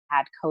I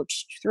had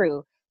coached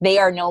through, they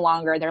are no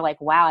longer. They're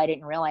like, wow, I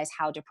didn't realize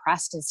how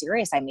depressed and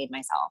serious I made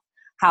myself.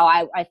 How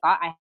I thought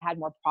I had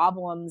more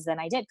problems than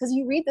I did. Because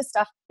you read this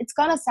stuff, it's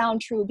gonna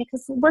sound true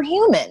because we're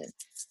human.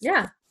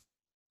 Yeah.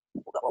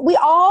 We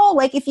all,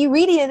 like, if you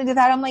read it into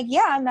that, I'm like,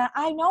 yeah,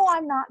 I know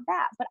I'm not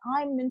that, but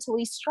I'm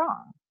mentally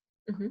strong.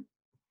 Mm-hmm.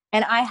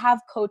 And I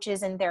have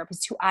coaches and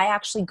therapists who I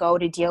actually go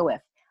to deal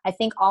with. I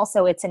think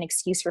also it's an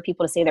excuse for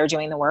people to say they're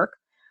doing the work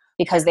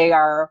because they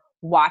are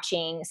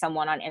watching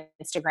someone on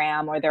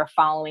Instagram or they're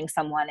following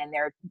someone and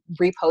they're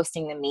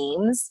reposting the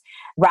memes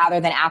rather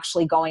than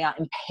actually going out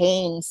and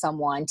paying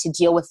someone to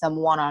deal with them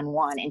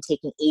one-on-one and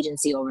taking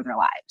agency over their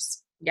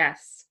lives.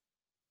 Yes.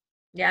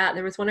 Yeah.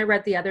 There was one I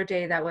read the other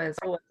day that was,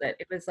 what was it?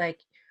 It was like,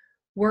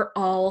 we're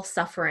all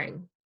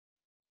suffering.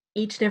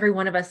 Each and every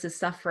one of us is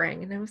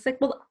suffering. And I was like,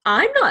 well,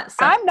 I'm not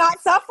suffering. I'm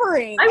not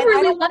suffering. I'm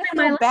really loving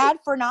my life. Bad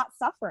for not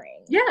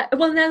suffering. Yeah.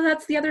 Well, then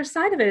that's the other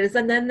side of it is,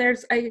 and then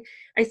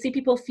I see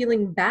people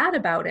feeling bad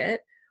about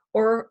it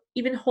or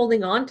even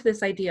holding on to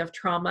this idea of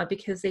trauma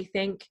because they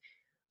think,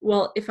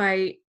 well, if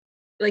I,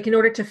 like, in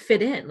order to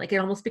fit in, like it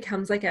almost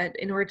becomes like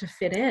in order to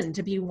fit in,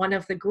 to be one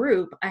of the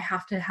group, I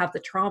have to have the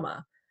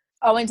trauma.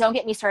 Oh, and don't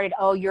get me started.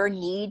 Oh, your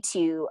need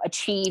to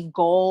achieve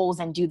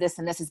goals and do this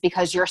and this is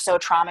because you're so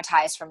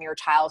traumatized from your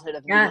childhood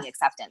of needing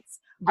acceptance.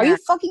 Are you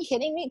fucking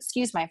kidding me?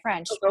 Excuse my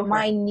French.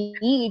 My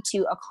need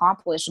to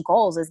accomplish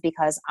goals is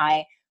because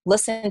I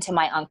listen to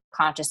my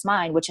unconscious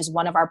mind, which is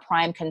one of our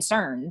prime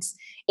concerns,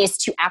 is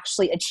to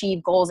actually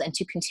achieve goals and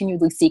to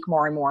continually seek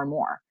more and more and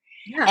more.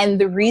 Yeah. And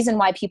the reason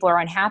why people are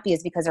unhappy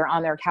is because they're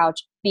on their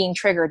couch being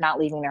triggered, not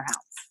leaving their house.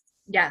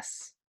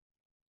 Yes.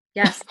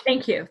 Yes.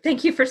 Thank you.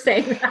 Thank you for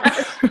saying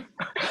that.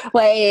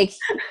 Like,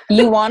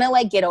 you want to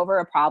like get over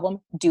a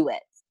problem, do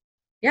it.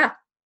 Yeah.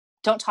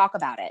 Don't talk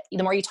about it.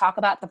 The more you talk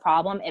about the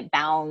problem, it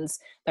bounds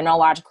the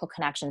neurological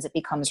connections. It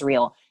becomes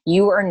real.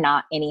 You are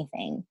not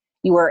anything.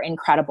 You are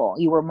incredible.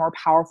 You are more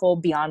powerful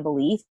beyond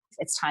belief.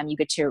 It's time you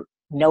get to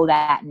know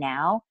that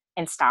now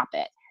and stop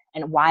it.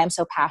 And why I'm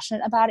so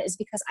passionate about it is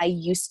because I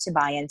used to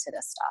buy into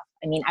this stuff.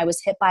 I mean, I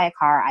was hit by a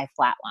car. I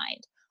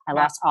flatlined. I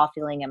lost all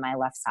feeling in my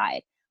left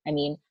side. I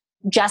mean,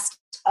 just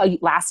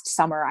last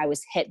summer, I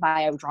was hit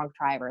by a drunk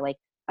driver. Like,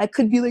 I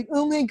could be like,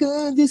 oh my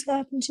God, this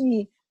happened to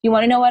me. You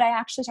want to know what I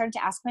actually started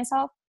to ask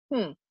myself?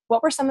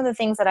 what were some of the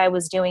things that I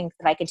was doing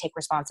that I could take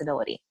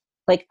responsibility?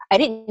 Like, I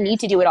didn't need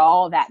to do it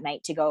all that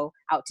night to go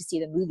out to see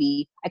the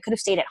movie. I could have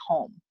stayed at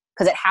home,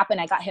 because it happened.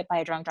 I got hit by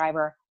a drunk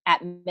driver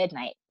at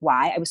midnight.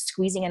 Why? I was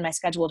squeezing in my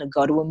schedule to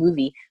go to a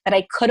movie that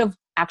I could have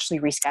actually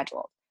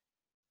rescheduled.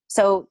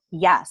 So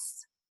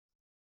yes,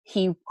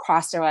 he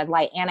crossed a red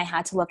light, and I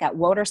had to look at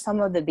what are some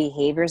of the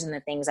behaviors and the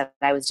things that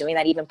I was doing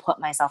that even put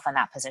myself in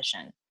that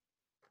position.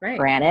 Right.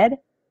 Granted,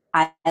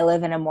 I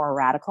live in a more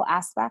radical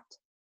aspect.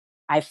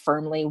 I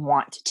firmly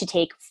want to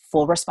take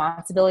full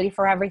responsibility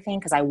for everything,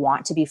 because I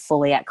want to be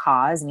fully at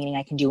cause, meaning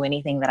I can do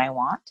anything that I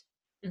want.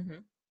 Mm-hmm.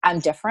 I'm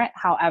different.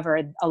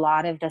 However, a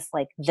lot of this,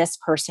 like, this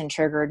person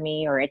triggered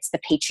me, or it's the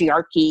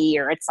patriarchy,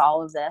 or it's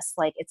all of this,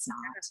 like, it's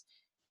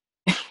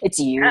not. It's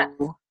you.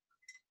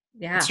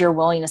 Yeah. It's your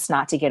willingness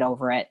not to get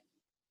over it,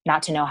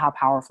 not to know how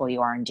powerful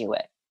you are and do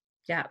it.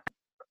 Yeah.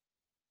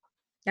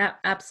 Yeah,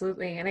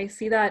 absolutely. And I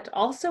see that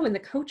also in the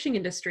coaching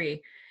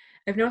industry.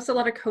 I've noticed a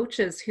lot of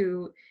coaches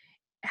who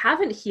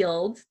haven't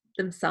healed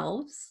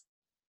themselves,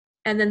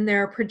 and then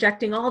they're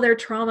projecting all their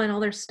trauma and all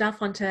their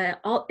stuff onto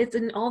it's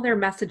in all their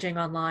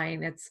messaging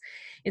online. It's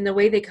in the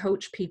way they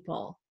coach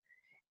people.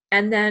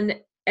 And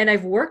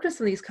I've worked with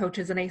some of these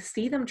coaches, and I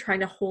see them trying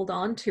to hold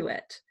on to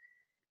it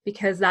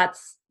because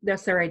that's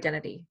their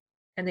identity.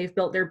 And they've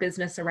built their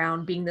business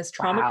around being this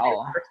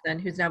traumatized person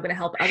who's now going to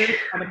help other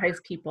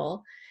traumatized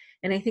people.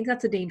 And I think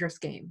that's a dangerous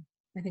game.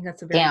 I think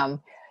that's a very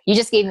damn. You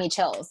just gave me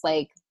chills.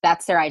 Like,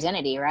 that's their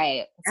identity,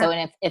 right? Yeah. So,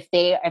 and if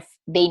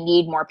they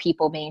need more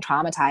people being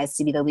traumatized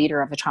to be the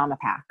leader of the trauma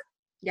pack.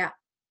 Yeah.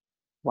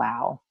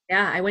 Wow.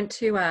 Yeah, I went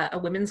to a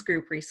women's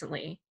group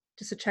recently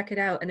just to check it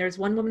out, and there's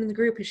one woman in the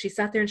group who she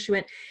sat there and she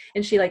went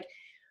and she like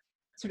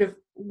sort of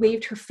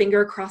waved her finger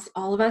across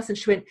all of us, and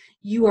she went,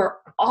 "You are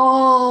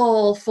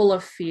all full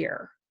of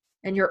fear,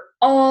 and you're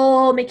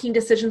all making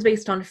decisions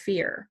based on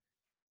fear."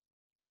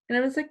 And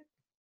I was like,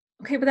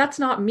 okay, but that's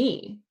not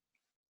me.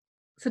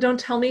 So don't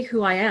tell me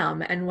who I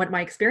am and what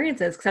my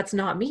experience is, because that's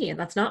not me and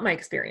that's not my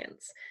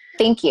experience.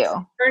 Thank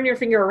you. Turn your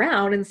finger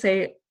around and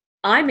say,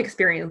 I'm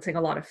experiencing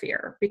a lot of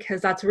fear,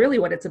 because that's really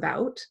what it's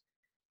about.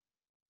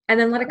 And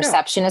then let it go.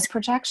 Perception is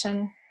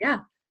projection. Yeah.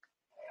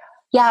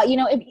 Yeah.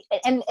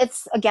 And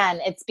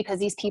it's because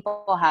these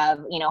people have,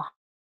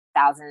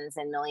 thousands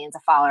and millions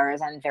of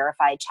followers and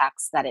verified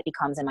checks that it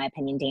becomes, in my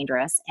opinion,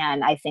 dangerous.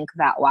 And I think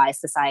that why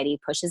society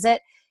pushes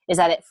it is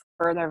that it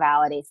further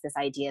validates this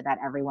idea that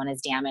everyone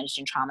is damaged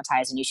and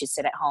traumatized and you should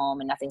sit at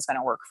home and nothing's going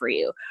to work for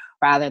you,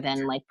 rather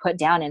than like put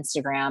down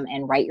Instagram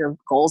and write your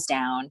goals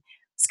down,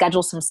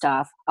 schedule some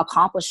stuff,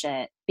 accomplish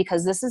it,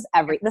 because this is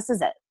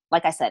it.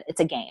 Like I said, it's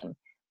a game.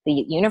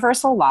 The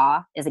universal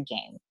law is a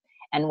game.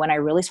 And when I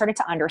really started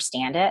to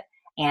understand it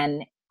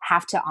and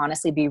have to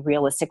honestly be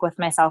realistic with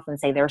myself and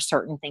say there are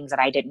certain things that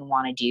I didn't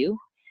want to do,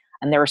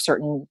 and there were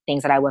certain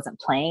things that I wasn't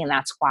playing, and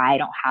that's why I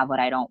don't have what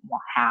I don't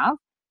have.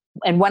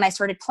 And when I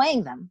started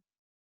playing them,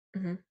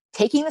 Mm-hmm.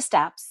 taking the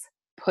steps,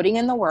 putting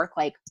in the work,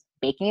 like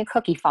baking a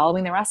cookie,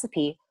 following the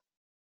recipe,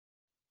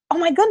 oh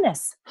my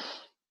goodness,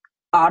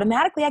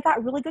 automatically I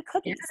got really good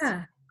cookies.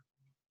 Yeah.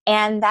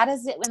 And that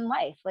is it in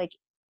life. Like,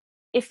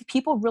 if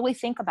people really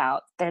think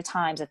about their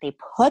times that they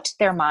put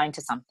their mind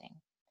to something,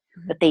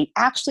 Mm-hmm. that they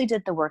actually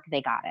did the work,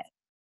 they got it.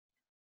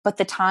 But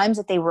the times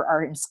that they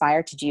are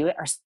inspired to do it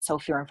are so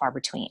few and far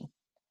between.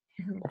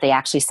 Mm-hmm. That they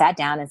actually sat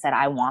down and said,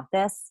 I want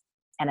this,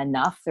 and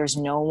enough. There's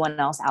no one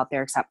else out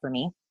there except for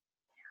me.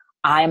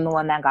 I'm the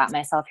one that got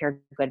myself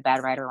here, good,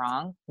 bad, right, or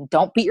wrong.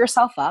 Don't beat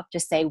yourself up.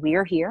 Just say,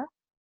 we're here,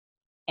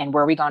 and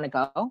where are we going to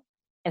go?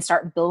 And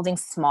start building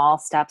small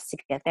steps to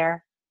get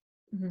there.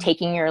 Mm-hmm.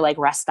 Taking your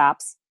rest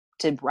stops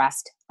to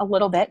rest a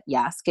little bit.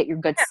 Yes. Get your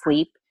good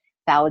sleep,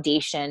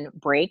 validation,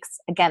 breaks.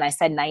 Again, I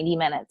said 90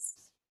 minutes.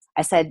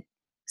 I said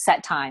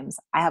set times.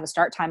 I have a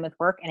start time with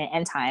work and an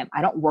end time.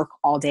 I don't work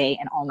all day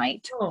and all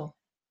night. Oh.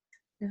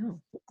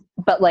 No.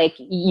 But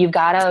you've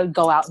got to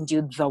go out and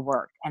do the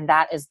work. And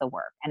that is the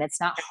work. And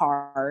it's not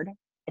hard.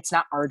 It's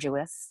not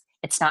arduous.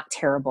 It's not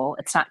terrible.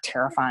 It's not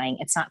terrifying.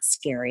 It's not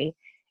scary.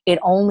 It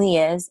only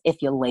is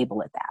if you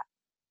label it that.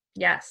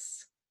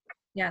 Yes.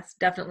 Yes,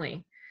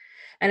 definitely.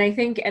 And I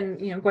think,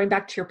 going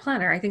back to your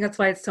planner, I think that's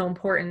why it's so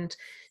important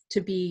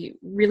to be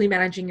really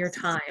managing your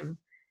time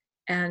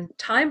and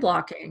time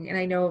blocking. And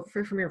I know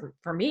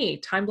for me,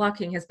 time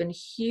blocking has been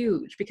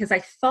huge, because I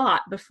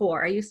thought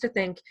before, I used to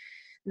think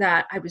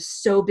that I was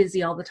so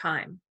busy all the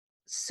time,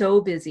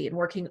 so busy and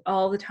working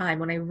all the time.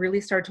 When I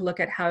really started to look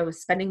at how I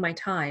was spending my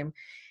time,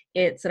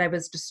 it's that I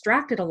was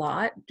distracted a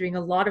lot, doing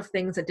a lot of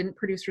things that didn't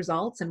produce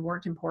results and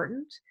weren't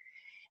important.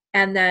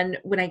 And then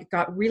when I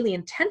got really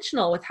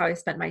intentional with how I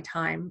spent my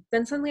time,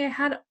 then suddenly I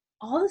had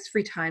all this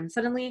free time.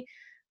 Suddenly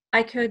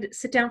I could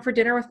sit down for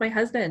dinner with my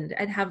husband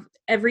and have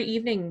every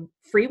evening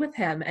free with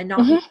him and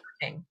not be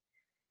working.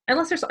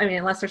 Unless there's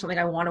something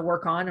I want to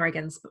work on or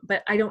against,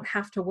 but I don't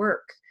have to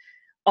work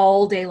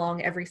all day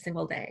long, every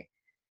single day.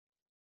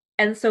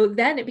 And so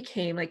then it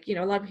became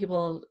a lot of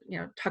people,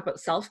 talk about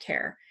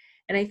self-care.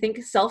 And I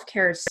think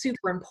self-care is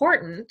super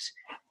important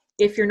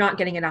if you're not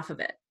getting enough of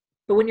it.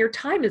 But when your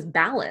time is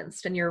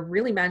balanced and you're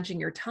really managing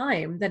your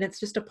time, then it's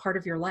just a part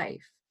of your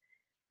life.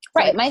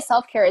 So Right. My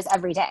self-care is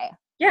every day.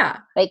 yeah.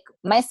 Like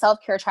my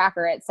self-care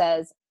tracker, it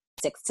says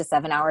 6 to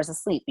 7 hours of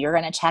sleep. You're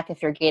going to check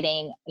if you're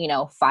getting,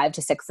 5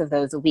 to 6 of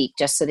those a week,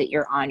 just so that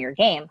you're on your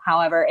game.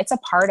 However, it's a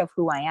part of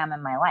who I am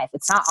in my life.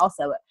 It's not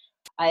also,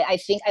 I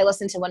think I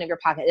listened to one of your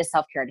podcasts, is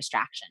self-care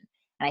distraction.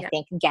 And I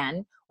think,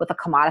 again, with the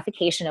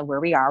commodification of where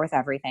we are with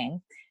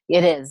everything,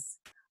 it is.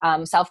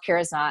 Self-care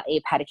is not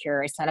a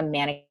pedicure. It's not a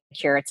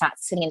manicure. It's not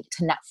sitting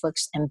to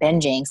Netflix and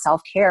binging.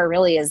 Self-care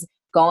really is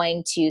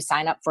going to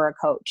sign up for a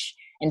coach,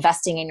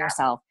 investing in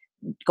yourself,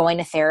 going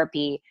to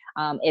therapy.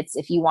 It's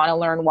if you want to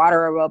learn water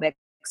aerobics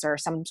or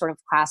some sort of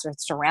class or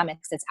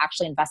ceramics, it's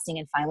actually investing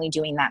in finally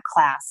doing that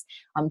class,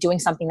 doing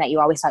something that you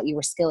always thought you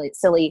were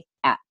silly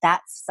at.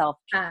 That's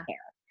self-care.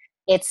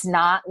 It's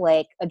not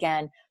like,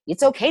 again,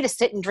 it's okay to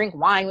sit and drink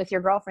wine with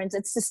your girlfriends.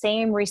 It's the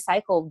same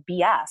recycled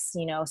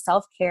BS.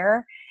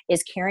 Self-care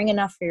is caring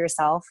enough for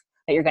yourself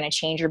that you're going to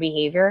change your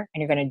behavior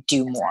and you're going to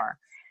do more.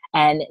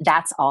 And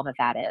that's all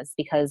that is.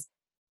 Because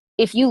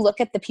if you look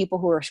at the people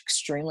who are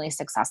extremely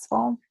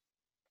successful,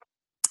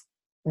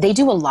 they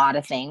do a lot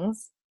of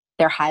things.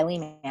 They're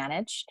highly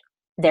managed.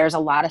 There's a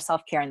lot of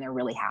self-care and they're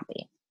really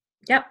happy.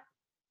 Yep.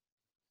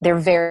 They're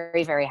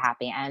very, very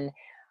happy. And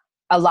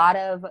a lot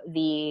of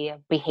the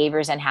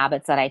behaviors and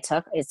habits that I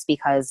took is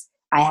because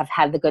I have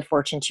had the good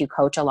fortune to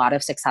coach a lot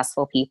of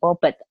successful people,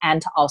 and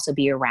to also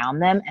be around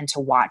them and to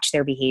watch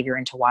their behavior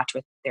and to watch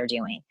what they're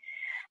doing.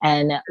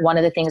 And one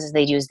of the things that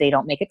they do is they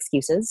don't make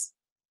excuses.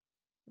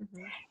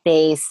 Mm-hmm.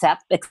 They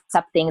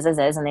accept things as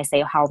is, and they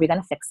say, how are we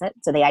going to fix it?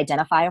 So they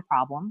identify a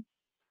problem.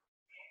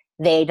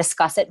 They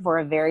discuss it for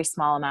a very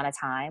small amount of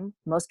time.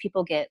 Most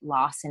people get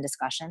lost in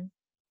discussion.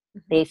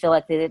 Mm-hmm. They feel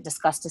like they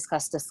discuss.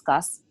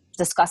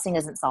 Discussing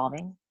isn't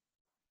solving.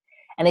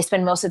 And they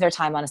spend most of their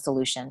time on a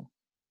solution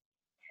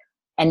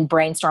and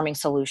brainstorming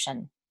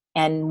solution.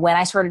 And when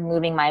I started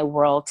moving my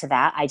world to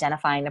that,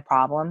 identifying the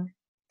problem,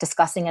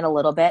 discussing it a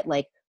little bit,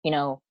 like,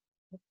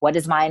 what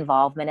is my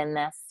involvement in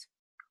this?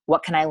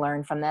 What can I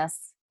learn from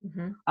this?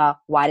 Mm-hmm.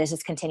 Why does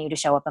this continue to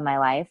show up in my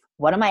life?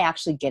 What am I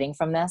actually getting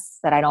from this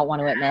that I don't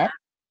want to admit?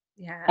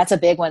 Yeah. That's a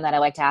big one that I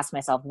like to ask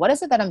myself. What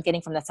is it that I'm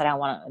getting from this that I don't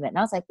want to admit? And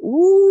I was like,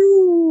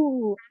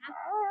 ooh.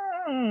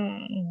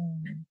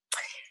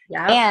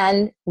 Yeah.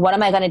 And what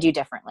am I going to do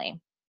differently?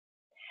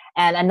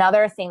 And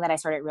another thing that I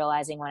started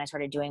realizing when I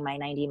started doing my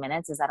 90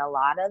 minutes is that a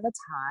lot of the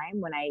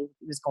time when I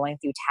was going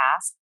through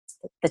tasks,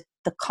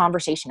 the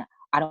conversation,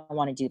 I don't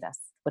want to do this,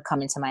 would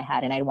come into my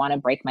head and I'd want to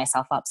break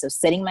myself up. So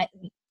sitting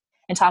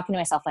and talking to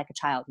myself like a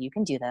child, you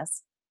can do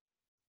this.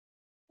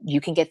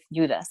 You can get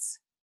through this.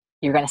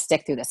 You're going to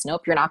stick through this.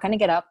 Nope, you're not going to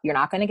get up. You're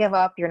not going to give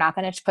up. You're not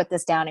going to put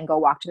this down and go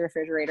walk to the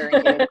refrigerator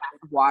and get a glass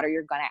of water.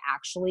 You're going to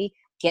actually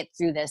get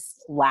through this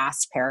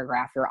last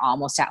paragraph. You're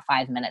almost at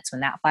 5 minutes. When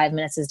that 5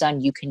 minutes is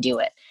done, you can do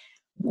it.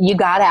 You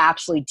got to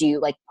actually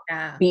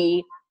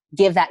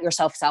give that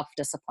yourself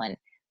self-discipline.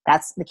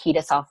 That's the key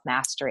to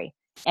self-mastery.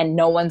 And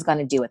no one's going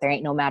to do it. There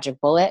ain't no magic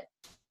bullet.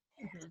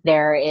 Mm-hmm.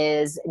 There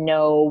is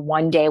no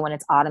one day when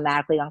it's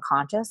automatically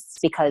unconscious,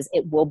 because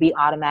it will be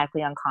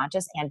automatically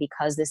unconscious. And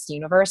because this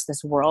universe,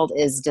 this world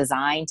is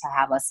designed to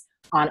have us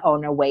on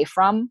and away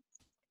from.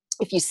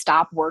 If you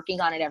stop working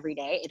on it every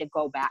day, it'll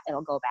go back.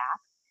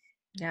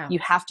 Yeah. You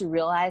have to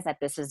realize that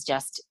this is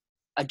just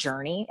a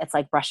journey. It's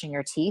like brushing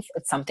your teeth.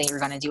 It's something you're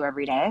going to do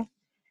every day.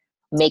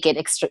 Make it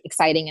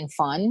exciting and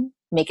fun.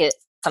 Make it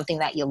something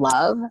that you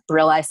love.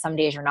 Realize some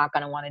days you're not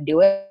going to want to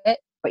do it,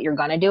 but you're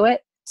going to do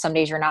it. Some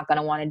days you're not going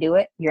to want to do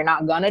it. You're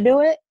not going to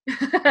do it.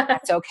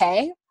 That's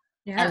okay.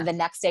 Yeah. And the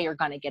next day you're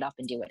going to get up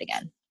and do it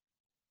again.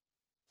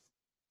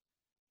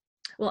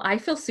 Well, I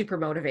feel super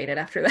motivated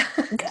after that.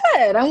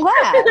 Good. I'm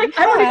glad.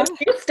 I want to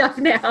do stuff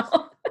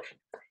now.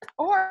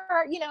 Or,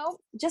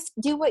 just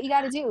do what you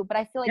got to do. But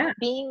I feel like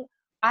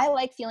I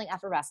like feeling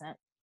effervescent.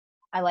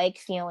 I like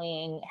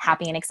feeling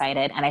happy and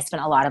excited. And I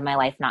spent a lot of my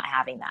life not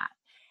having that.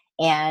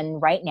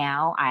 And right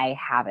now I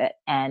have it.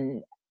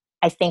 And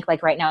I think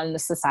like right now in the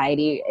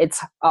society,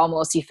 it's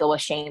almost, you feel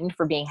ashamed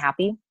for being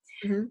happy.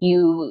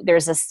 Mm-hmm.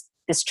 There's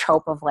this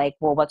trope of like,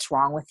 well, what's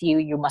wrong with you?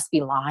 You must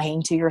be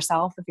lying to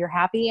yourself if you're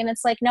happy. And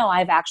it's like, no,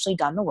 I've actually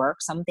done the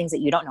work, some things that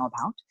you don't know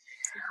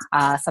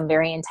about, some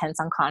very intense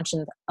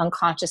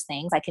unconscious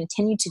things. I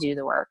continue to do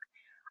the work.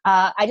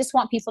 I just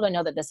want people to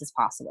know that this is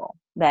possible,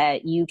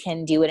 that you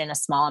can do it in a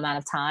small amount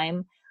of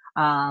time.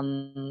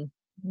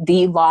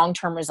 The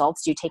long-term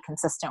results do take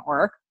consistent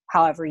work.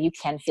 However, you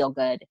can feel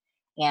good.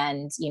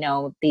 And,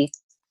 they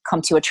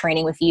come to a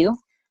training with you,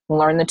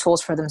 learn the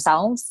tools for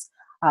themselves,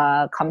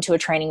 come to a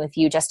training with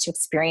you just to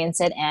experience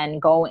it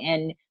and go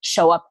and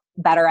show up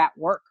better at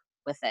work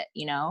with it,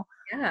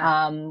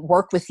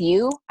 work with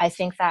you. I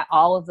think that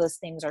all of those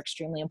things are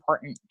extremely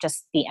important.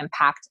 Just the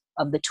impact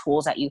of the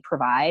tools that you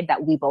provide,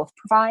 that we both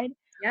provide.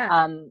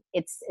 Yeah.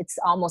 It's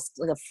almost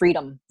like a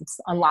freedom. It's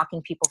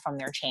unlocking people from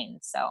their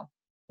chains. So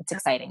it's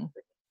exciting.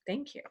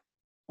 Thank you.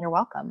 You're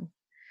welcome.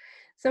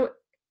 So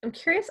I'm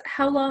curious,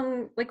 how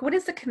long, what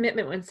is the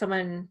commitment when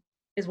someone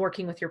is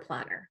working with your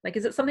planner? Like,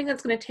 is it something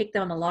that's going to take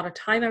them a lot of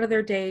time out of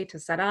their day to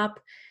set up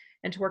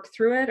and to work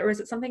through it? Or is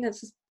it something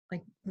that's just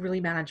like really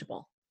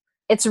manageable?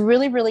 It's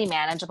really, really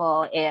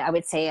manageable. I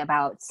would say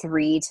about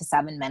 3 to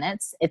 7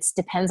 minutes. It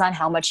depends on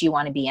how much you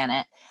want to be in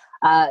it.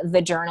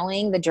 The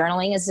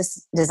journaling is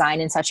just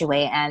designed in such a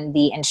way, and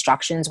the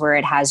instructions where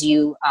it has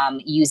you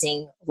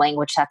using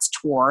language that's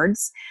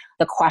towards.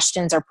 The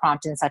questions are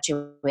prompted in such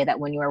a way that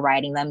when you are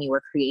writing them, you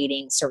are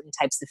creating certain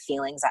types of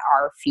feelings that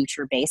are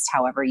future based,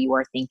 however you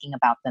are thinking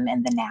about them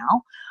in the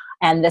now.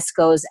 And this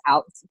goes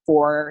out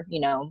for,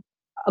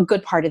 a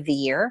good part of the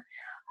year.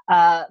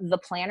 The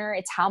planner,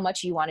 it's how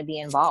much you want to be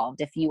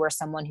involved. If you are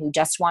someone who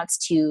just wants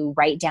to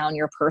write down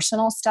your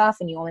personal stuff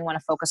and you only want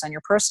to focus on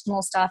your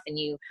personal stuff and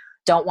you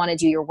don't want to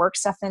do your work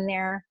stuff in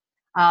there,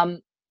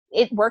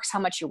 it works how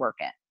much you work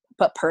it.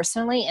 But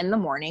personally, in the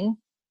morning,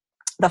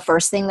 the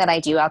first thing that I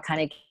do, I'll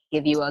kind of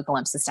give you a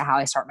glimpse as to how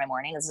I start my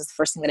morning. This is the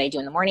first thing that I do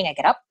in the morning. I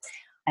get up,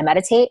 I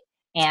meditate,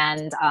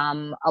 and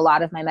a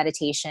lot of my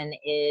meditation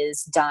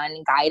is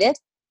done guided.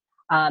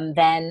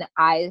 Then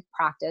I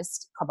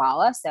practiced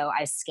Kabbalah. So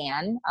I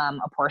scan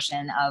a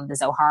portion of the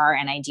Zohar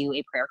and I do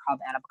a prayer called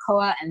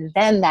Anabakoa. And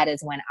then that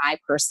is when I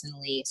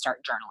personally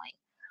start journaling.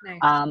 Nice.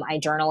 I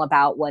journal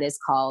about what is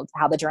called,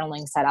 how the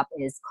journaling setup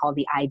is called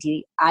the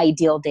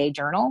ideal day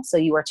journal. So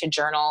you are to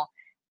journal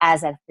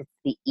as if it's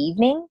the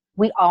evening.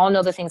 We all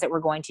know the things that we're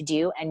going to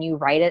do, and you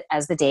write it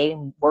as the day,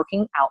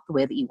 working out the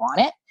way that you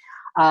want it.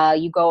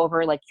 You go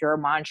over like your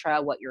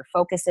mantra, what your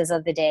focus is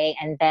of the day.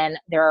 And then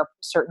there are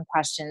certain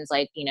questions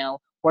like,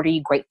 what are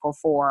you grateful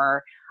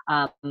for?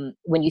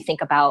 When you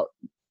think about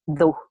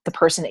the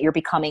person that you're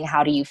becoming,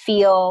 how do you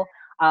feel?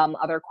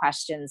 Other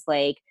questions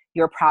like,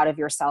 you're proud of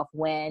yourself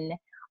when,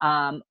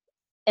 and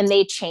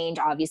they change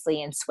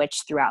obviously and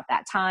switch throughout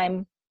that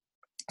time.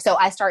 So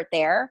I start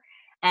there,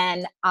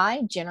 and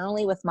I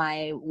generally, with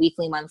my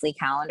weekly, monthly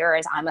calendar,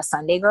 is I'm a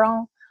Sunday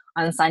girl.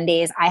 On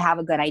Sundays, I have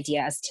a good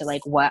idea as to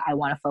like what I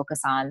want to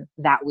focus on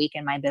that week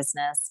in my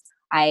business.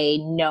 I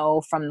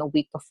know from the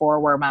week before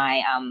where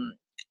my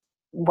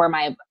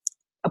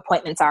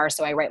appointments are.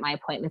 So I write my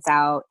appointments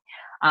out.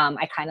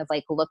 I kind of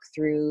like look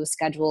through,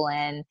 schedule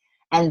in,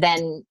 and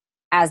then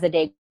as the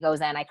day goes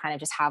in, I kind of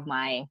just have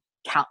my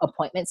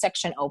appointment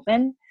section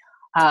open.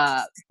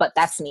 But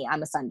that's me.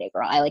 I'm a Sunday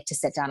girl. I like to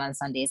sit down on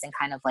Sundays and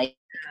kind of like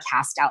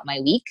cast out my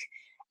week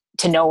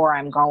to know where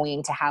I'm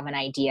going, to have an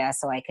idea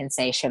so I can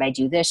say, should I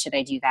do this? Should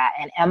I do that?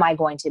 And am I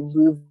going to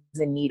move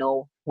the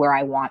needle where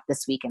I want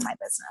this week in my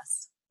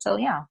business? So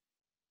yeah.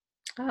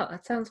 Oh,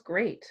 that sounds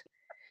great.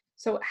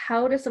 So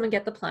how does someone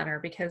get the planner?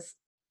 Because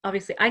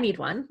obviously I need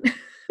one.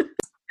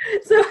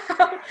 So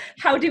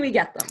how do we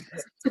get them?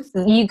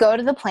 You go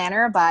to the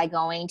planner by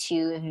going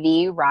to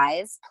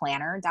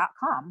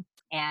theriseplanner.com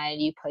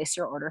and you place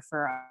your order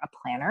for a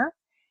planner,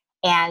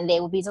 and they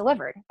will be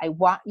delivered. I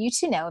want you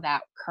to know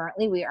that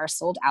currently we are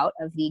sold out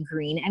of the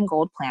green and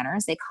gold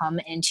planners. They come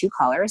in 2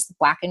 colors,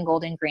 black and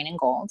gold and green and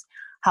gold.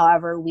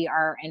 However, we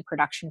are in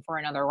production for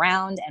another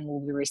round and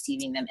we'll be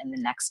receiving them in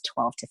the next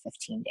 12 to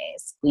 15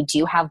 days. We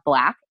do have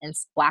black and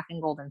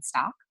gold in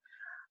stock.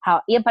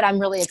 But I'm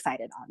really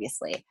excited,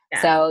 obviously.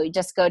 Yeah. So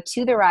just go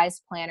to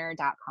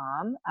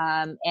theriseplanner.com.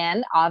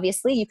 And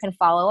obviously you can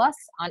follow us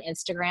on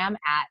Instagram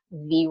at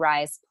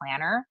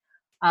theriseplanner.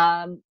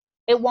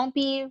 It won't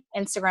be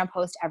Instagram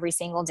post every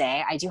single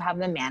day. I do have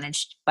them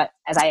managed, but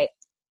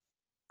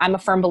I'm a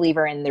firm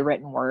believer in the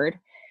written word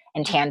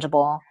and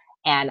tangible,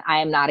 and I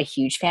am not a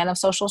huge fan of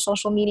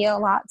social media a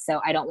lot.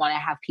 So I don't want to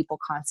have people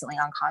constantly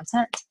on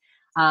content.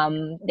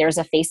 There's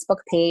a Facebook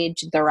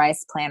page, The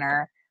Rise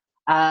Planner.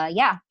 But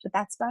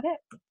that's about it.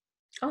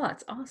 Oh,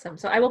 that's awesome.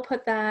 So I will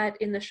put that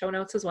in the show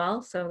notes as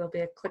well. So there'll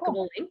be a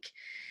clickable link.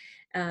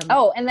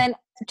 And then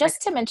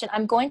just to mention,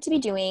 I'm going to be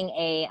doing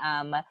a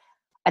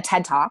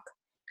TED Talk,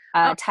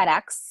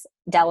 TEDx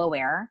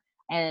Delaware,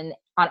 and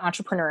on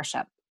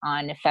entrepreneurship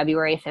on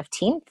February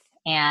 15th.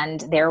 And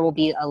there will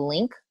be a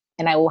link,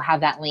 and I will have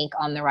that link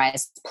on the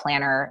Rise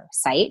Planner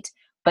site,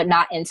 but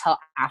not until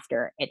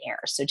after it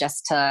airs. So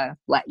just to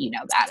let you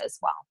know that as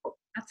well.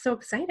 That's so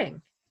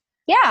exciting.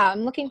 Yeah,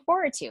 I'm looking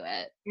forward to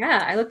it.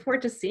 Yeah, I look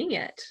forward to seeing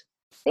it.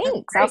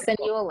 Thanks. I'll send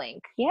you a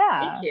link.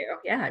 Yeah. Thank you.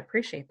 Yeah, I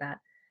appreciate that.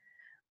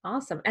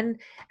 Awesome. And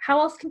how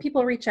else can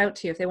people reach out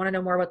to you if they want to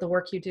know more about the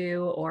work you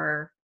do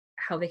or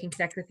how they can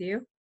connect with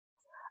you?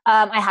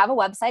 I have a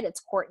website.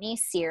 It's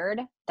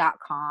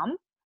CourtneySeard.com.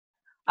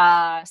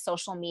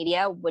 Social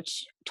media,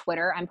 which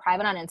Twitter, I'm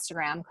private on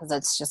Instagram because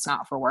it's just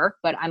not for work,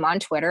 but I'm on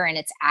Twitter and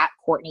it's at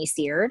Courtney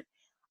Seard.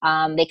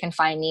 They can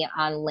find me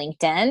on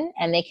LinkedIn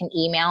and they can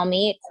email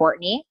me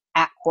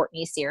at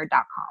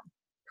courtney@courtneyseard.com.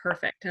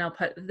 Perfect. And I'll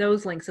put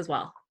those links as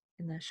well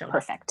in the show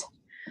notes. Perfect.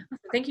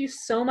 Thank you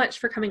so much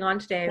for coming on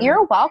today.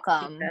 You're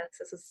welcome.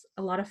 This is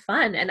a lot of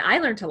fun, and I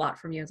learned a lot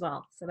from you as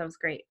well. So that was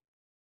great.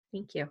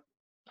 Thank you.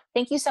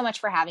 Thank you so much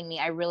for having me.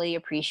 I really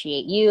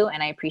appreciate you,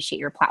 and I appreciate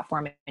your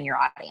platform and your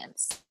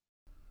audience.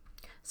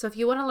 So if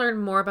you want to learn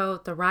more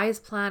about the Rise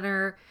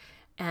Planner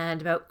and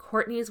about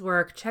Courtney's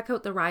work, check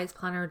out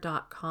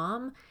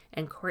theriseplanner.com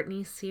and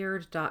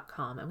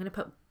CourtneySeard.com. I'm going to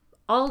put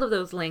all of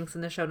those links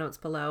in the show notes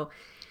below.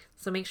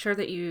 So make sure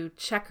that you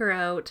check her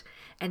out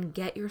and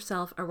get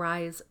yourself a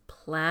Rise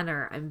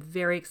planner. I'm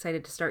very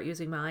excited to start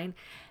using mine,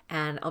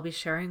 and I'll be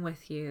sharing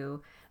with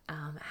you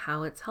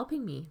how it's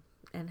helping me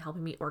and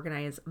helping me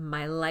organize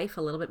my life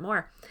a little bit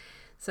more.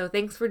 So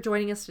thanks for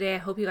joining us today. I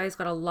hope you guys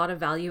got a lot of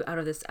value out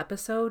of this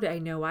episode. I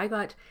know I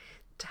got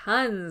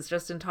tons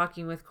just in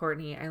talking with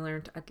Courtney. I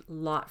learned a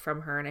lot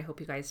from her, and I hope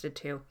you guys did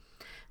too.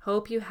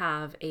 Hope you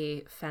have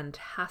a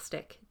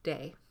fantastic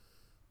day.